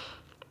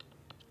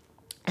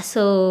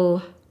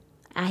 So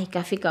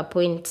ikafika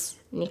point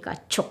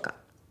nikachoka.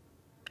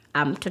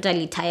 I'm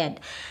totally tired.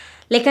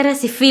 Like hata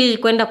si feel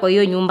kwenda kwa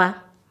hiyo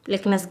nyumba.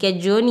 Like nasikia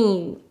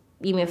jioni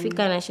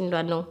imefika na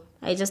shindwa, no,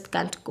 I just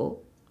can't go.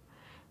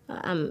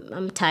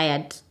 I'm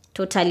tired.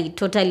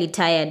 Totally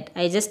tired.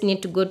 I just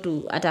need to go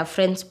to at a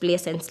friend's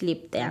place and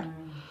sleep there.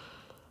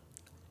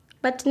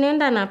 But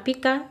nenda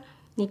napika,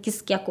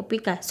 nikisikia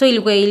kupika. So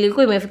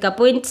ilikuwa imefika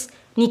point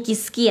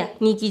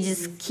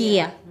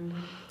nikijisikia.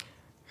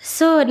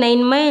 So na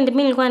in mind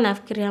mimi nilikuwa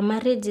nafikiria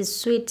marriage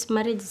is sweet,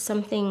 marriage is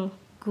something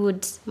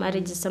good,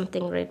 marriage is something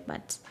great,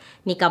 but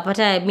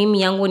nikapata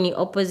mimi yangu ni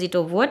opposite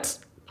of what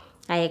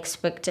I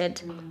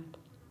expected.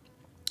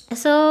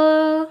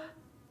 So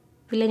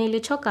vile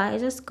nilichoka, I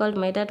just called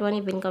my dad one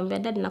evening, nikamwambia,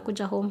 dad,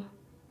 nakuja home.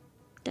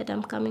 Dad,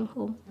 I'm coming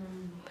home.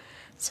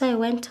 So I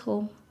went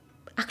home.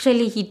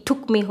 Actually, he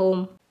took me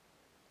home.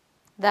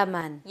 That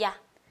man? Yeah.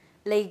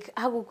 Like,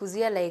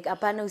 hakukuzia like,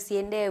 apana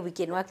usiende, we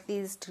can work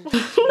these two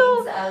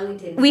No.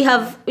 out. We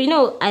have,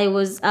 I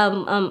was,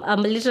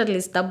 I'm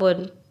literally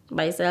stubborn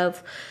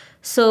myself.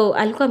 So,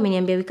 alikuwa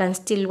ameniambia we can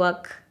still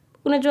work.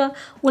 Unajua,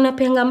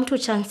 unapenga mtu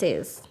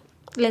chances.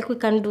 Like, we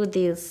can do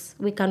this.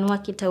 We can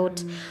work it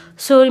out.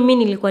 So, mimi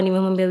nilikuwa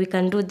nimemwambia we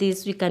can do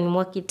this. We can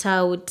work it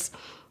out.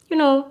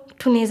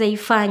 Tunaweza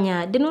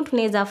ifanya.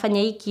 Tunaweza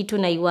fanya hii kitu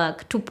na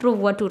iwork. To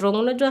prove watu wrong.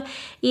 Unajua,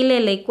 ile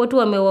like, watu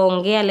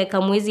wamewaongea, like,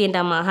 hamwezi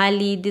enda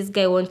mahali. This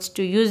guy wants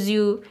to use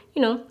you.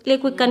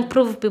 Like, we can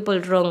prove people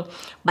wrong.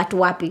 But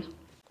wapi?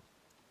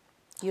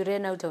 You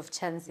ran out of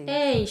chances.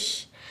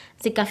 Eish.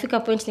 Zikafika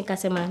point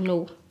nikasema,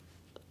 no.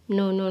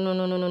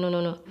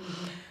 No.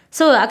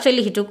 So,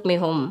 actually, he took me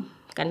home.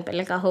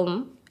 Kanipeleka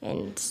home.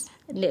 And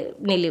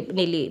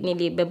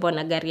nilibebwa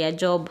na gari ya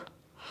job.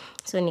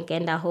 So,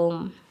 nikaenda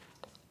home.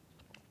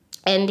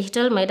 And he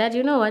told my dad,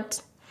 you know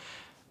what?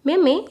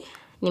 Mimi,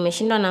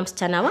 nimeshindwa na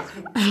msichana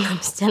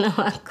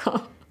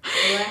wako.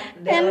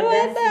 And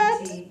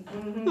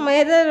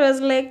my dad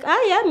was like,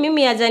 yeah,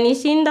 mimi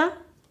hajanishinda.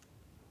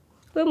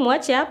 We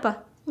mwache hapa.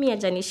 Mimi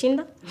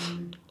hajanishinda.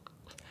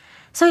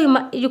 So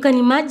you can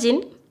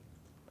imagine,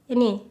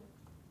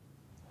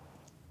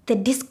 the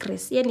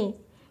disgrace,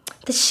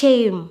 the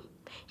shame.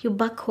 You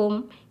back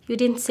home, you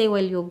didn't say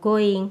while you're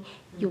going,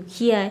 you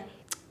hear,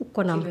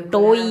 uko na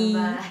mtoi,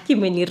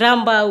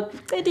 kimeniramba,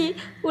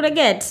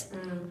 unaget.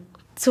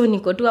 So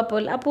niko tu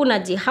hapo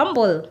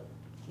unajihumble.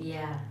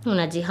 Yeah.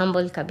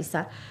 Unajihumble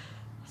kabisa.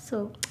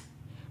 So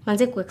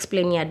manze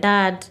kuexplain ya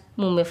dad,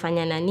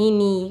 mumefanya na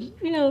nini,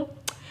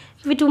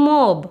 vitu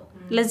mob.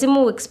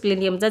 Lazima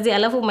uexplain ya mzazi,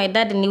 alafu my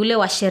dad ni ule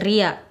wa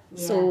sheria.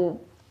 Yeah. So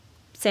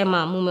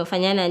sema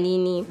mumefanya na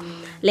nini,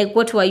 like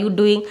what were you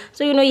doing?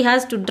 So he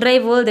has to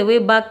drive all the way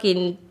back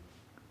in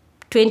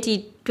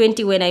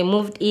 2020 when I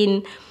moved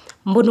in.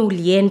 Mbona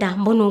ulienda,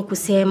 mbona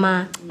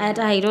ukusema?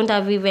 I don't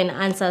have even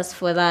answers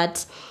for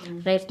that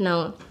right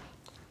now.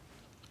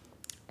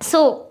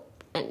 So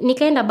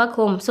nikaenda back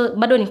home. So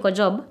bado niko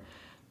job,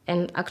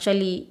 and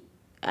actually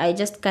I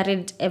just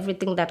carried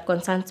everything that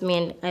concerns me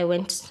and I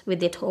went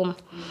with it home.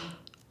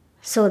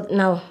 So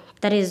now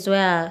that is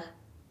where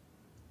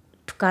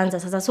tukaanza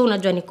sasa. So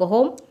unajua niko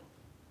home,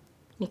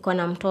 niko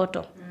na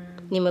mtoto.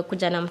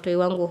 Nimekuja na mtoi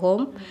wangu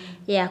home,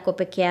 yeye ako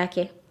peke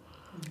yake.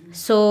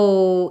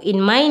 So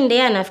in mind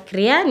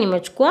anafikiria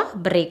nimechukua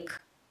break.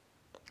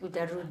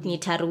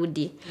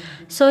 Nitarudi.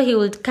 So he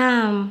would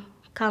come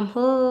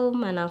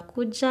home,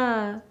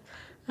 anakuja,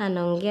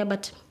 anaongea,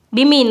 but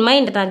mimi in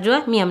mind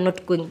najua I'm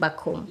not going back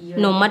home.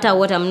 No matter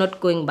what, I'm not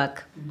going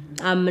back.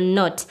 I'm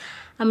not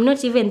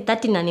even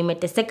 30 na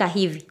nimeteseka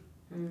hivi.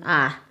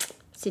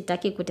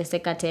 Sitaki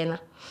kuteseka tena.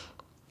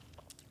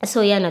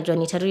 So anajua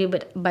nitarudi,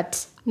 but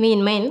me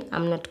in mind,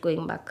 I'm not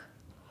going back.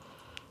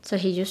 So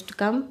he used to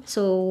come.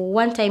 So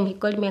one time he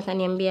called me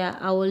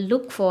akaniambia, I will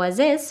look for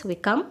wazes, we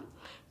come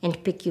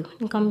and pick you.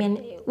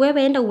 Nikamwambia,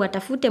 wewe enda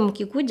uwatafute,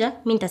 mkikuja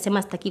mimi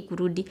nitasema sitaki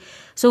kurudi.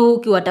 So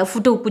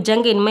ukiwatafuta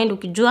ukujange in mind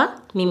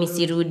ukijua mimi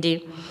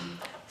sirudi.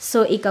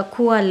 So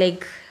ikakuwa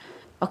like,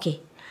 okay,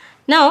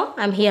 now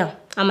I'm here.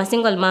 I'm a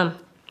single mom.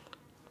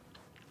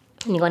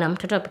 Niko na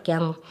mtoto peke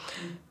yangu.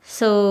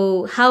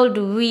 So how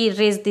do we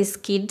raise this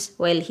kid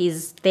while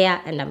he's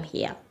there and I'm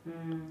here?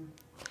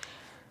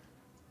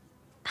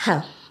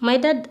 My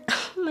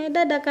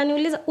dad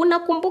akaniuliza,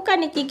 unakumbuka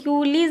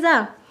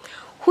nikikiuliza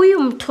huyu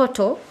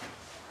mtoto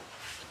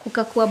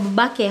kukakuwa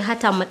babake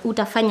hata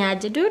utafanya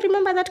aje. Do you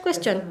remember that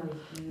question?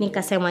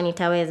 Nikasema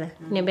nitaweza.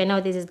 Niambia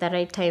now this is the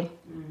right time.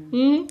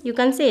 You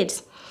can say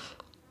it.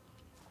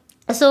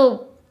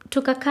 So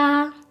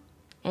tukakaa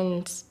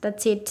and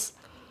that's it.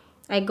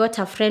 I got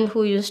a friend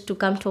who used to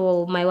come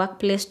to my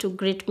workplace to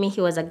greet me.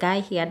 He was a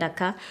guy, he had a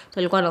car. So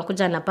alikuwa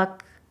anakuja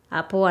anapark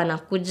hapo,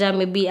 anakuja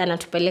maybe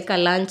anatupeleka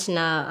lunch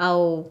na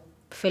au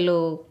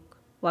fellow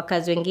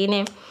workers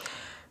wengine.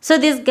 So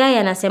this guy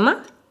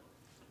anasema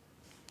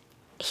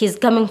he's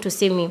coming to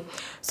see me.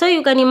 So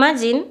you can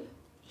imagine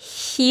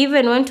he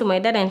even went to my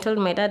dad and told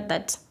my dad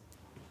that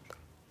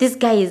this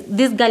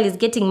girl is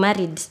getting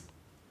married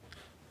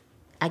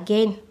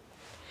again.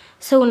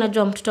 So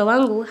unajua mtoto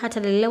wangu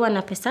hatalelewa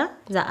na pesa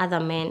za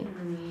other men.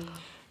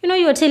 You know,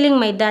 you're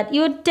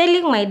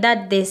telling my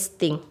dad this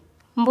thing.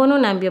 Mbona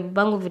unaambia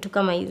babangu vitu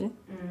kama hizi?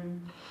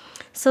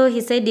 So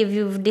he said, if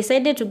you've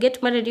decided to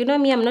get married, you know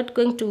me, I'm not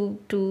going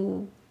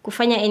to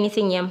kufanya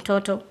anything ya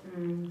mtoto.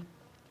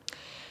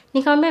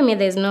 Nikamwambia me,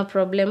 there's no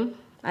problem.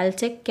 I'll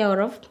take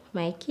care of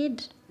my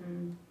kid.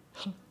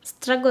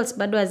 Struggles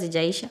bado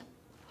hazijaisha.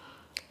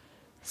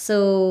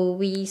 So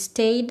we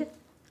stayed.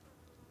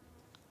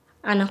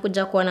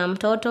 Anakuja kuwa na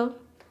mtoto.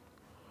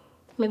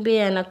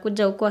 Maybe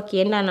anakuja huko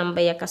akienda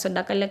anambaya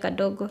kasoda kale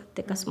kadogo,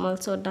 take a small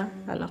soda,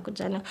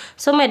 anakuja na.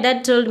 So my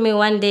dad told me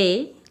one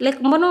day, like,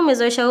 mbona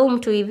umezoesha huyu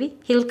mtu hivi?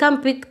 He'll come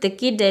pick the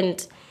kid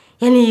and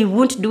yani he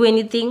won't do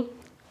anything.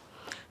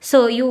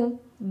 So you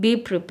be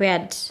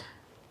prepared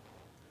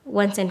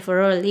once and for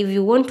all. If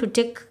you want to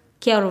take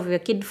care of your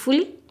kid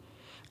fully,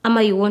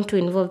 ama you want to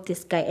involve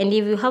this guy. And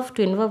if you have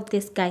to involve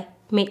this guy,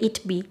 may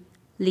it be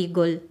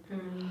legal.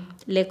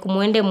 Like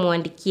muende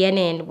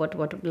muandikiane and what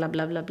blah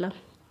blah blah blah.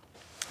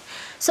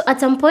 So at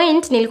some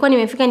point nilikuwa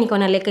nimefika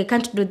nikaona like I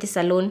can't do this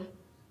alone.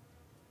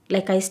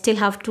 Like I still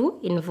have to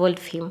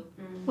involve him.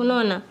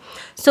 Unaona?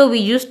 So we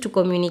used to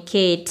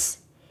communicate.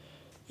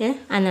 Yeah?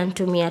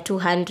 Ananitumia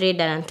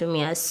 200,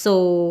 ananitumia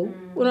so.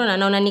 Unaona,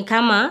 naona ni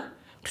kama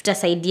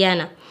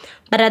tutasaidiana.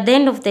 But at the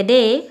end of the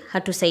day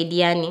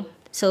hatusaidiani.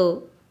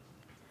 So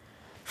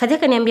Fadhia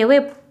kaniambia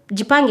we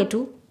jipange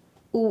tu.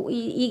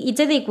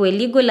 Iteze ikuwe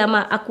legal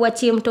ama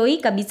akuachie mtoi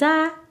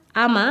kabisa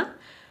ama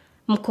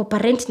mko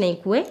parent na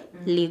ikuwe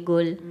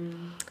legal.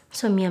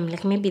 So me I'm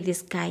like maybe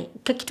this guy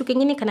kitu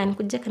kingine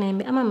kananikuja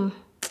kananiambia ama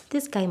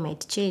this guy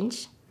might change.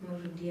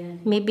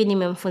 Maybe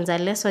nimemfunza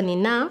lesson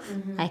enough.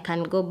 I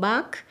can go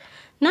back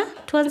na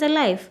tuanze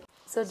life.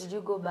 So did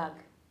you go back?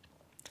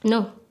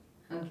 No.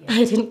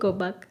 Okay. I didn't go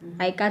back.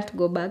 I can't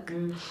go back.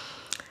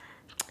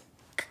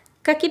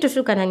 Kakitu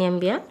tu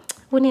kananiambia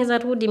unaweza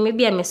rudi,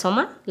 maybe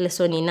amesoma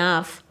lesson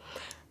enough.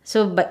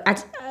 So but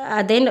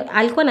at the end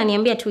alikuwa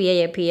ananiambia tu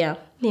yeye pia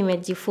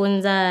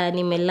nimejifunza,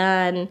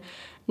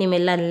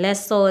 nimelearn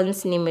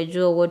lessons,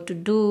 nimejua what to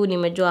do,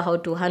 nimejua how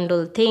to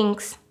handle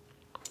things.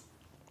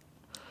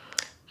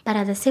 But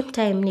at the same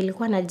time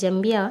nilikuwa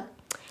najiambia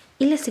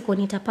ile siku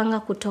nitapanga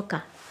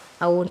kutoka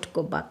I won't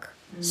go back.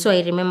 So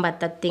I remembered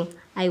that thing.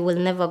 I will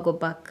never go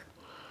back.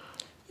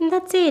 And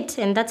that's it.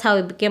 And that's how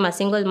I became a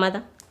single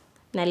mother.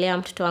 Nalea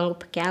mtoto wangu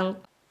peke yangu.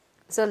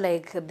 So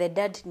like the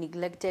dad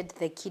neglected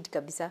the kid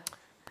kabisa?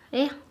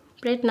 Yeah,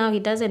 right now he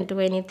doesn't do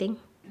anything.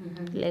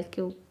 Like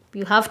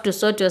you have to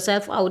sort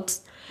yourself out.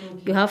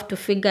 You have to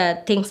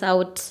figure things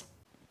out.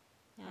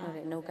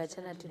 Na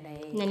ukachana tu na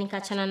yeye. Na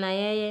nikachana na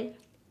yeye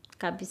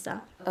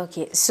kabisa.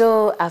 Okay,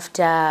 so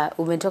after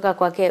umetoka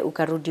kwake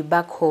ukarudi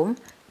back home,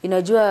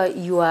 unajua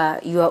you are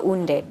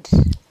wounded.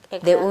 Exactly.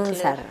 The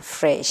wounds are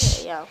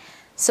fresh. Yeah.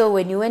 So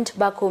when you went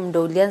back home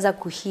ndo ulianza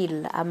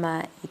kuheal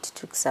ama it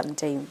took some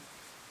time?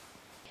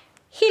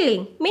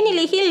 Healing. Mimi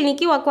niliheal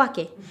nikiwa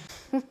kwake.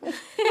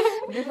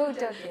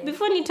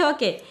 Before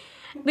nitoke.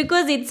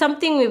 Because it's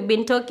something we've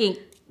been talking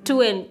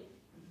to and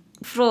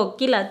fro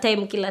kila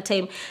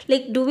time.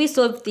 Like, do we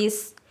solve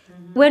this?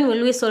 When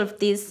will we solve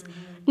this?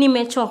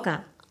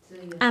 Nimechoka.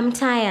 I'm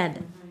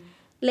tired.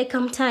 Like,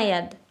 I'm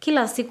tired.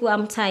 Kila siku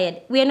I'm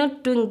tired. We are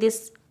not doing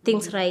these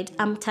things right.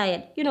 I'm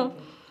tired. You know,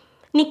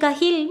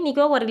 nikahil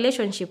nikiwa kwa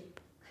relationship.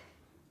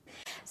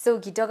 So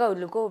ukitoka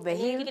ulikuwa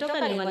umeheal?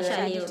 Nikitoka nilikuwa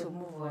nisha heal.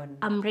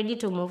 I'm ready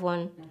to move on.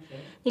 Okay.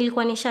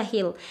 Nilikuwa nisha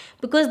heal.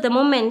 Because the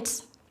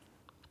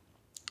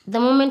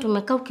moment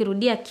umekaa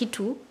ukirudia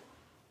kitu,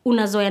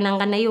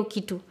 unazoeana na hiyo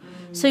kitu.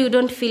 So you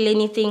don't feel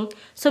anything.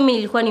 So mimi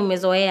nilikuwa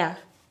nimezoea.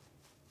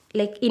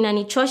 Like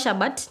inanichosha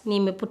but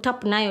nimeput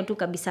up nayo tu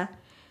kabisa.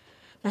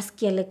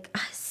 Nasikia like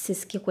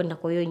sisikii kwenda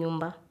kwa hiyo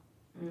nyumba.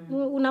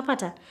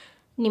 Unapata?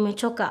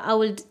 Nimechoka. I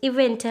would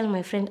even tell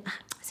my friend,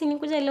 si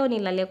nikuja leo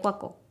nilale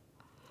kwako.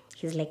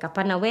 He's like,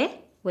 hapana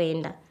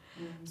weenda.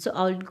 So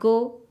I would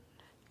go.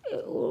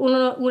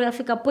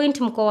 Unafika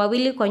point mko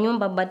wawili kwa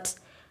nyumba but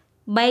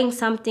buying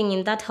something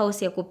in that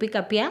house ya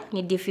kupika pia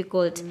ni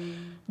difficult.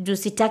 Juu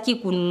sitaki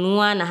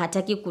kununua na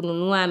hataki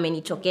kununua,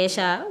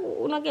 amenichokesha.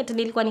 Unaget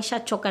nilikuwa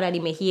nishachoka na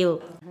nimeheal.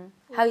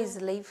 How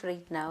is life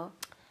right now?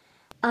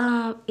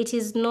 It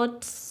is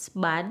not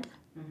bad.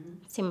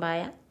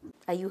 Simbaya.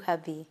 Are you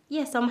happy?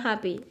 Yes, I'm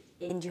happy.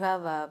 And you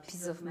have a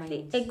peace of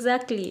mind.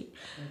 Exactly.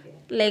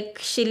 Like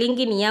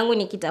shilingi ni yangu,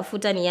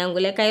 nikitafuta ni yangu.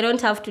 Like I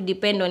don't have to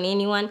depend on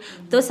anyone.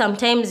 Though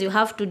sometimes you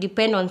have to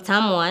depend on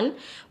someone,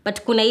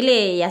 but kuna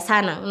ile ya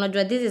sana.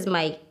 Unajua, this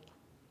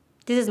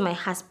is my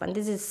husband.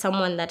 This is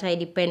someone that I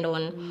depend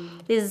on.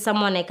 This is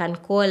someone I can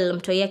call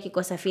mtoi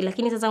akikosa feel.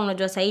 Lakini sasa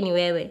unajua sahi ni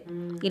wewe.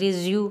 It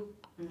is you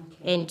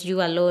and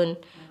you alone.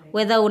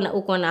 Whether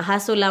uko na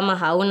hustle ama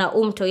hauna,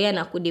 mtoi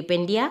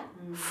anakudependia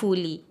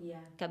fully.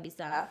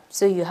 Kabisa.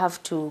 So you have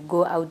to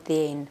go out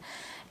there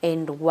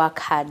and work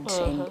hard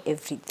and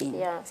everything.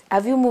 Yeah.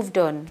 Have you moved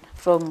on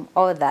from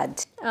all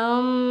that?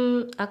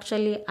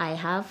 Actually I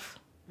have.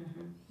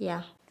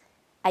 Yeah.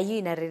 Are you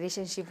in a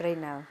relationship right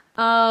now?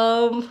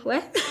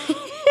 Well,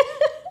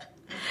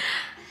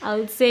 I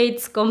would say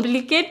it's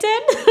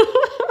complicated.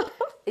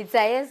 It's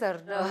a yes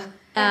or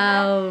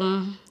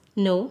no?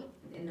 No,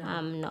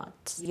 I'm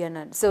not. You're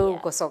not. So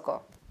uko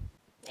soko.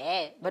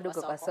 Bado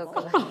uko kwa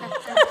soko.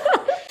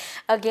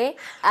 Okay.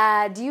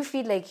 Do you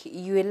feel like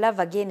you will love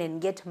again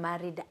and get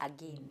married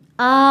again?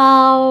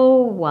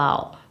 Oh,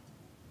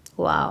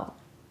 wow.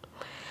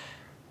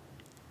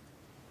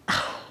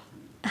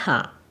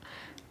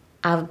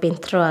 I've been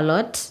through a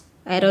lot.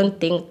 I don't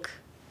think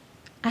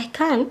I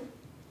can.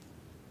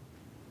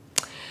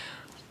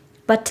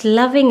 But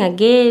loving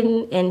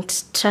again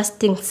and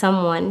trusting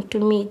someone, to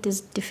me, it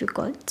is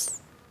difficult.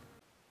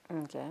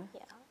 Okay.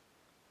 Yeah.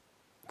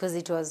 Because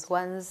it was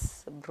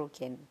once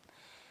broken.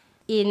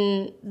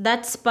 In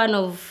that span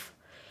of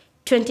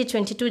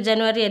 2022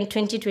 January and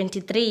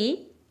 2023,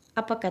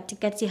 hapa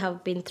katikati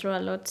have been through a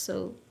lot,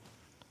 so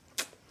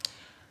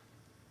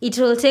it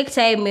will take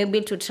time maybe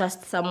to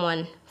trust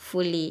someone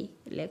fully,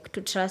 like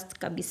to trust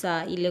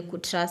kabisa, ile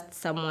kutrust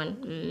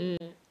someone.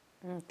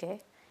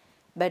 Okay.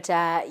 But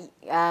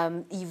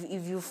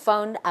if you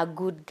found a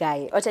good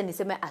guy, wacha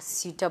niseme a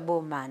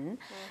suitable man,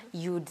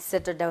 you'd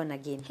settle down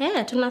again.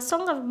 Yeah,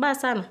 tunasonga vibaya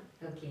sana.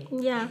 Okay.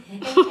 Yeah.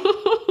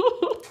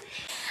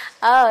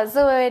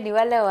 So wewe ni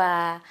wale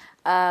wa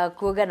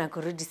kuoga na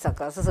kurudi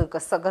soko. Sasa uko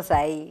soko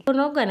sahi.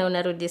 Unaoga na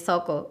unarudi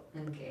soko.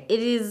 Okay. It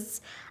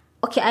is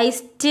okay, I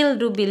still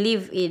do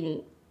believe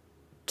in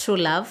true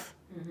love.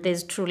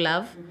 There's true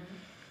love.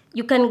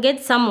 You can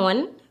get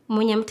someone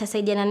mwenye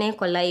mtasaidiana naye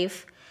kwa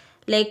life.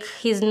 Like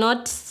he's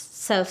not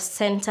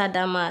self-centered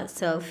ama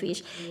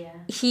selfish.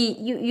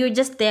 You're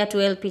just there to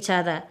help each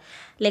other.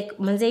 Like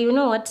manze, you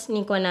know what,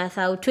 niko na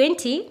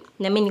 20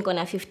 na mimi niko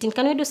na 15,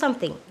 can we do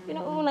something? You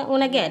know,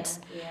 una get.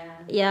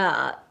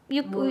 Yeah,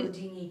 you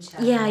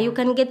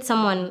can get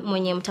someone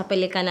mwenye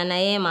mtapelekana na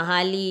yeye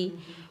mahali.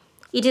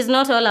 It is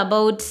not all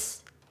about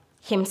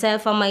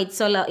himself ama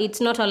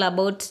it's not all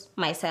about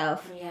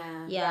myself.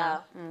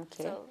 Yeah.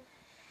 Okay. So,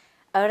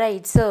 all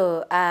right.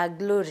 So,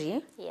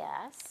 Glory.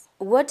 Yes.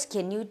 What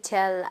can you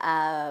tell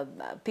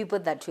people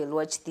that will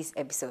watch this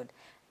episode?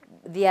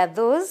 There are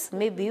those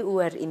maybe who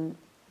are in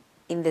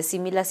the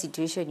similar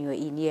situation you're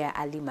in your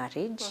early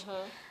marriage.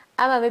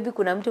 Ama maybe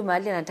kuna mtu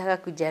mahali anataka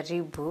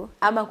kujaribu,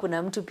 ama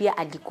kuna mtu pia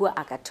alikuwa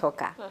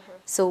akatoka.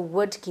 So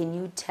what can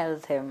you tell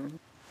them?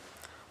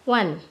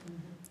 One,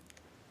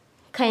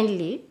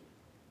 kindly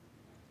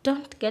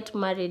don't get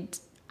married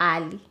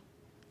early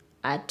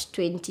at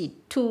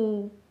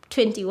 22,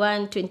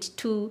 21,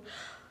 22,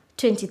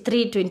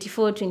 23,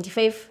 24,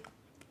 25.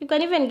 You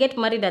can even get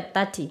married at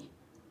 30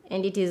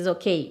 and it is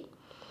okay.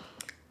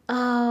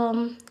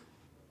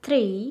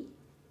 3,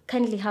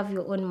 kindly have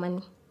your own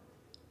money.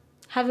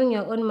 Having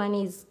your own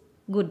money is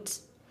good.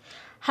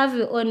 Have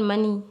your own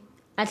money.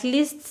 At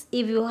least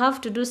if you have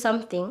to do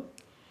something,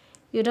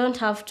 you don't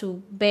have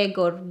to beg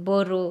or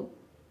borrow.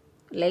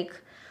 Like,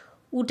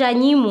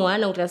 utanyimwa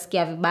na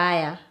utasikia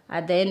vibaya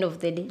at the end of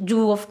the day.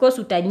 Juu, of course,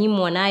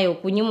 utanyimwa nayo.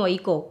 Kunyimwa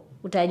iko,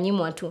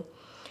 utanyimwa tu.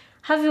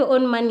 Have your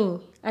own money.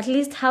 At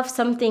least have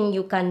something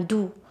you can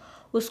do.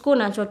 Usikuwa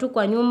unaachwa tu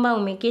kwa nyumba,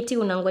 umeketi,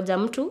 unangoja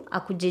mtu,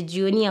 akuje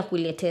jioni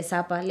akuletee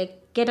sapa. Like,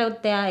 get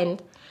out there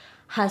and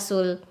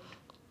hustle.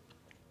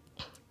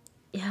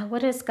 Yeah,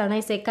 what else can I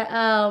say?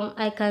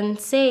 I can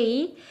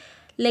say,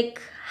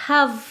 like,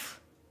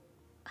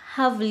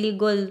 have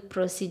legal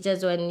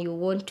procedures when you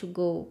want to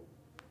go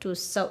to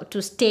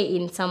stay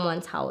in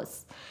someone's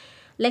house.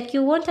 Like,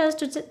 you want us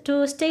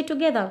to stay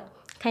together.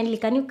 Kindly,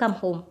 can you come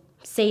home?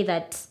 Say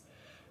that,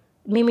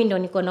 mimi ndo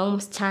niko na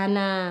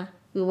msichana,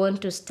 we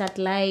want to start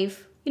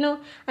life. You know,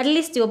 at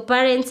least your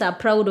parents are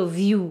proud of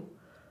you.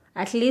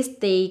 At least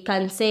they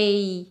can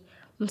say,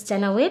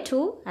 msichana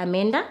wetu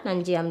ameenda na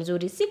njia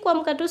mzuri. Si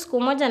kuamka tu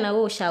siku moja na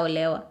wewe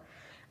ushaolewa.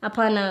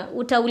 Hapana,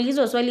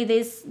 utaulizwa swali.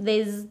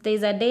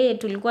 There's a day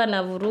tulikuwa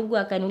na vurugu,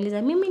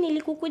 akaniuliza, mimi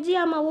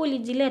nilikukujia ama wewe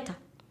ulijileta?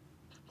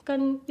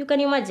 You can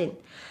imagine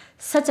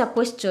such a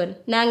question.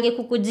 Na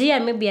angekukujia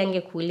maybe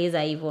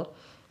angekuuliza hivyo.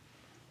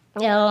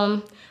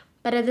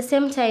 But at the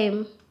same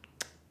time,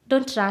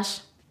 don't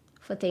rush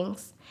for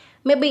things.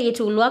 Maybe it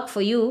will work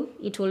for you,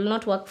 it will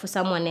not work for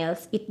someone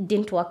else. It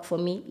didn't work for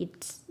me,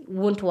 it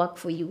won't work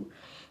for you.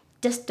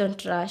 Just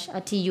don't rush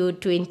until you're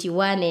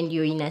 21 and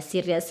you're in a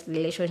serious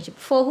relationship.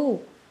 For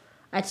who?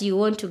 At you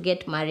want to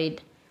get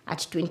married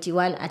at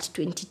 21, at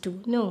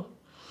 22. No.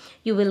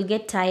 you will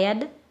get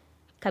tired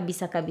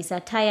kabisa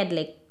tired,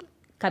 like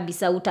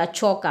kabisa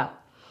utachoka.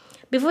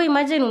 Before,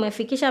 imagine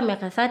umefikisha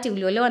miaka 30,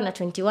 uliolewa na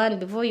 21,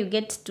 before you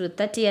get to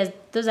 30 years,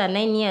 those are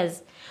 9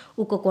 years,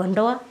 uko kwa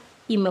ndoa,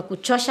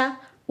 imekuchosha,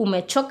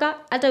 umechoka,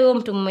 hata huyo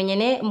mtu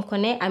mwenye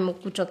mkone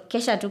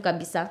amekuchokesha tu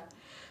kabisa.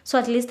 So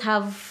at least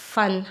have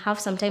fun,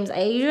 have sometimes.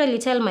 I usually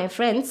tell my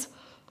friends,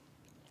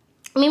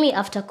 mimi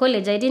after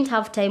college I didn't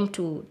have time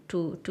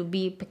to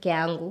be peke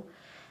yangu,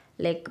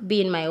 like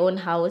be in my own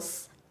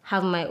house,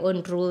 have my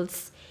own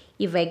rules.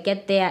 If I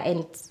get there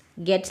and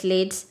get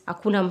late,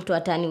 hakuna mtu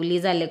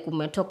ataniuliza like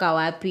umetoka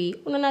wapi.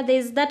 Unaona, there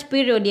is that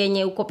period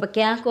yenye uko peke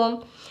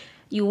yako,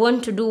 you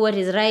want to do what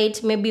is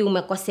right, maybe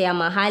umekosea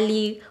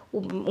mahali,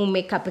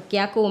 umeka peke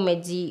yako,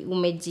 umeji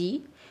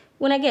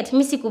unaget.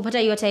 Mimi sikupata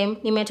hiyo time.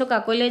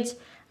 Nimetoka college,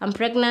 I'm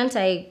pregnant,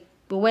 I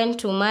went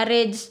to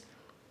marriage,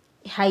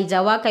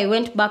 haijawaka, I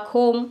went back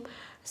home.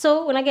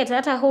 So unaget,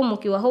 hata home,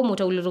 ukiwa home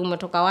utaulizwa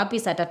umetoka wapi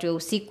saa 3 ya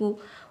usiku,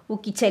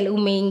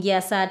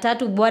 umeingia saa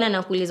 3 bwana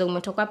na kuuliza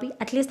umetoka wapi.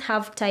 At least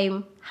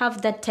have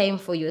that time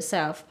for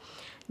yourself.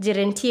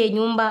 Jirentie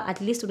nyumba,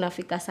 at least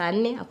unafika saa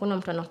 4, hakuna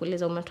mtu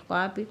anakuuliza umetoka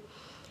wapi.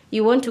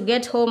 You want to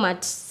get home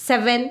at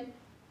 7,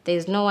 there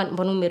is no one,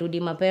 mbona umerudi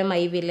mapema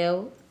hivi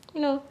leo.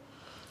 You know,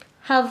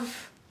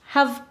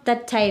 have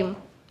that time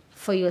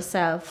for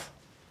yourself.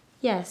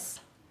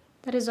 Yes,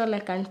 that is all I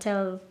can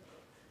tell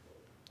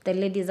the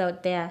ladies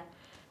out there.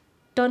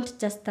 Don't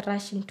just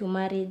rush into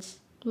marriage.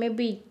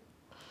 Maybe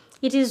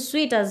it is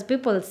sweet as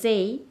people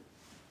say,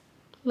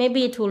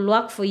 maybe it will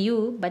work for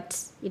you, but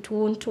it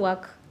won't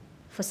work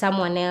for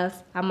someone else,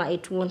 ama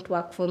it won't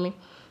work for me.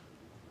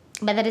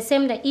 But at the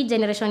same time, hii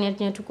generation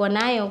yetu tuko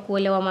nayo,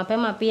 kuolewa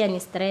mapema pia ni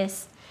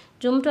stress.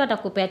 Juu mtu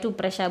atakupea tu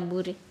pressure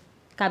bure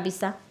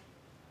kabisa.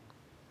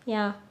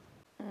 Yeah.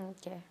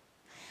 Okay.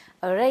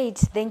 All right.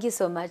 Thank you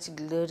so much,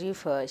 Glory,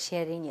 for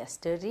sharing your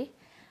story.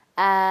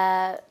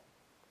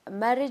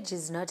 Marriage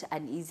is not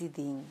an easy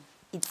thing.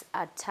 It's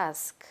a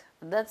task.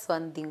 That's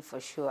one thing for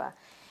sure.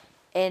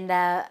 And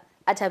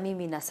hata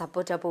mimi na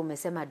support hapo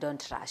umesema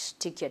don't rush.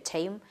 Take your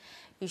time.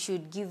 You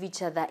should give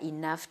each other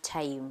enough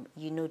time,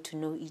 to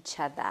know each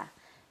other.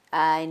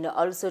 And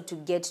also to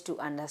get to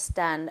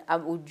understand,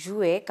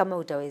 ujue kama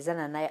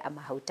utawezana nayo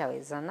ama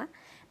hautawezana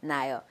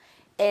nayo.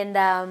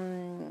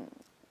 And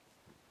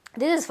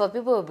this is for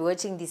people who will be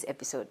watching this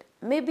episode.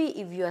 Maybe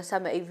if you're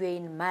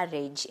in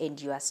marriage and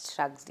you are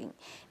struggling,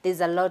 there's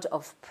a lot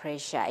of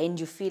pressure and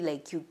you feel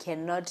like you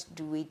cannot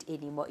do it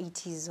anymore.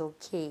 It is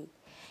okay.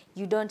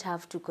 You don't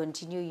have to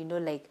continue,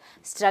 like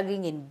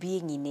struggling and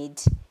being in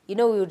it. We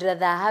would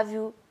rather have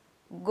you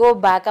go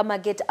back ama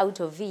get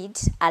out of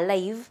it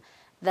alive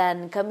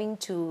than coming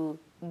to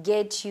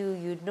get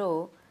you,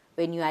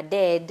 when you are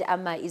dead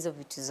ama hizo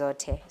vitu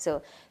zote.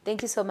 So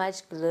thank you so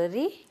much,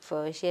 Glory,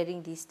 for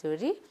sharing this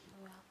story.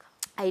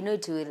 I know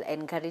it will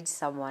encourage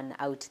someone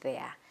out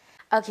there.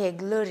 Okay,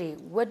 Glory,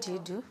 what do you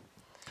do?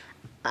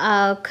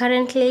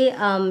 Currently,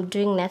 I'm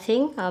doing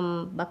nothing.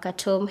 I'm back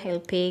at home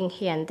helping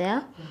here and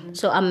there. Mm-hmm.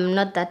 So I'm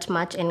not that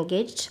much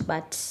engaged,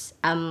 but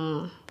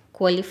I'm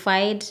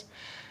qualified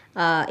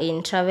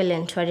in travel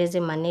and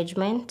tourism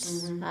management.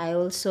 Mm-hmm. I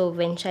also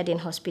ventured in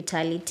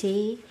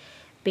hospitality,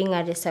 being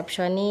a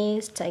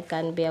receptionist. I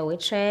can be a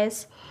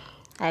waitress.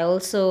 I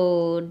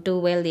also do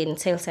well in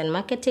sales and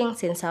marketing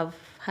since I've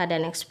had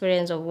an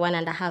experience of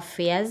 1.5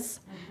 years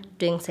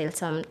doing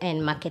sales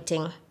and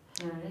marketing.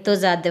 Right.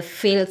 Those are the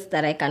fields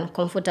that I can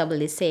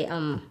comfortably say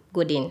I'm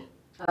good in.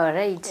 All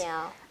right.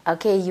 Yeah.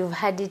 Okay, you've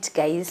heard it,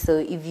 guys. So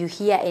if you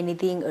hear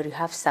anything or you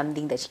have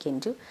something that you can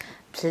do,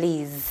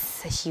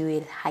 please, she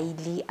will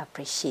highly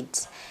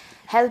appreciate.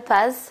 Help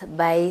us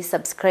by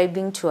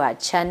subscribing to our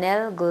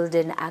channel,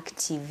 Golden Arc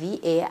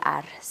TV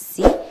ARC.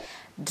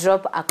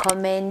 Drop a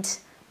comment,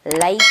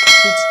 like,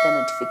 hit the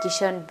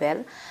notification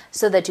bell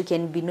so that you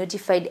can be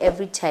notified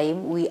every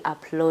time we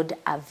upload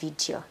a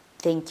video.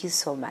 Thank you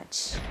so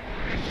much.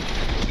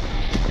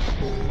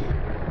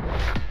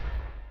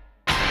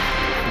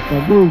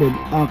 The Golden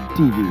Arc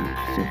TV,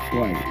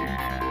 subscribe.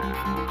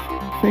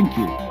 Thank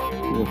you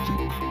for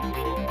watching.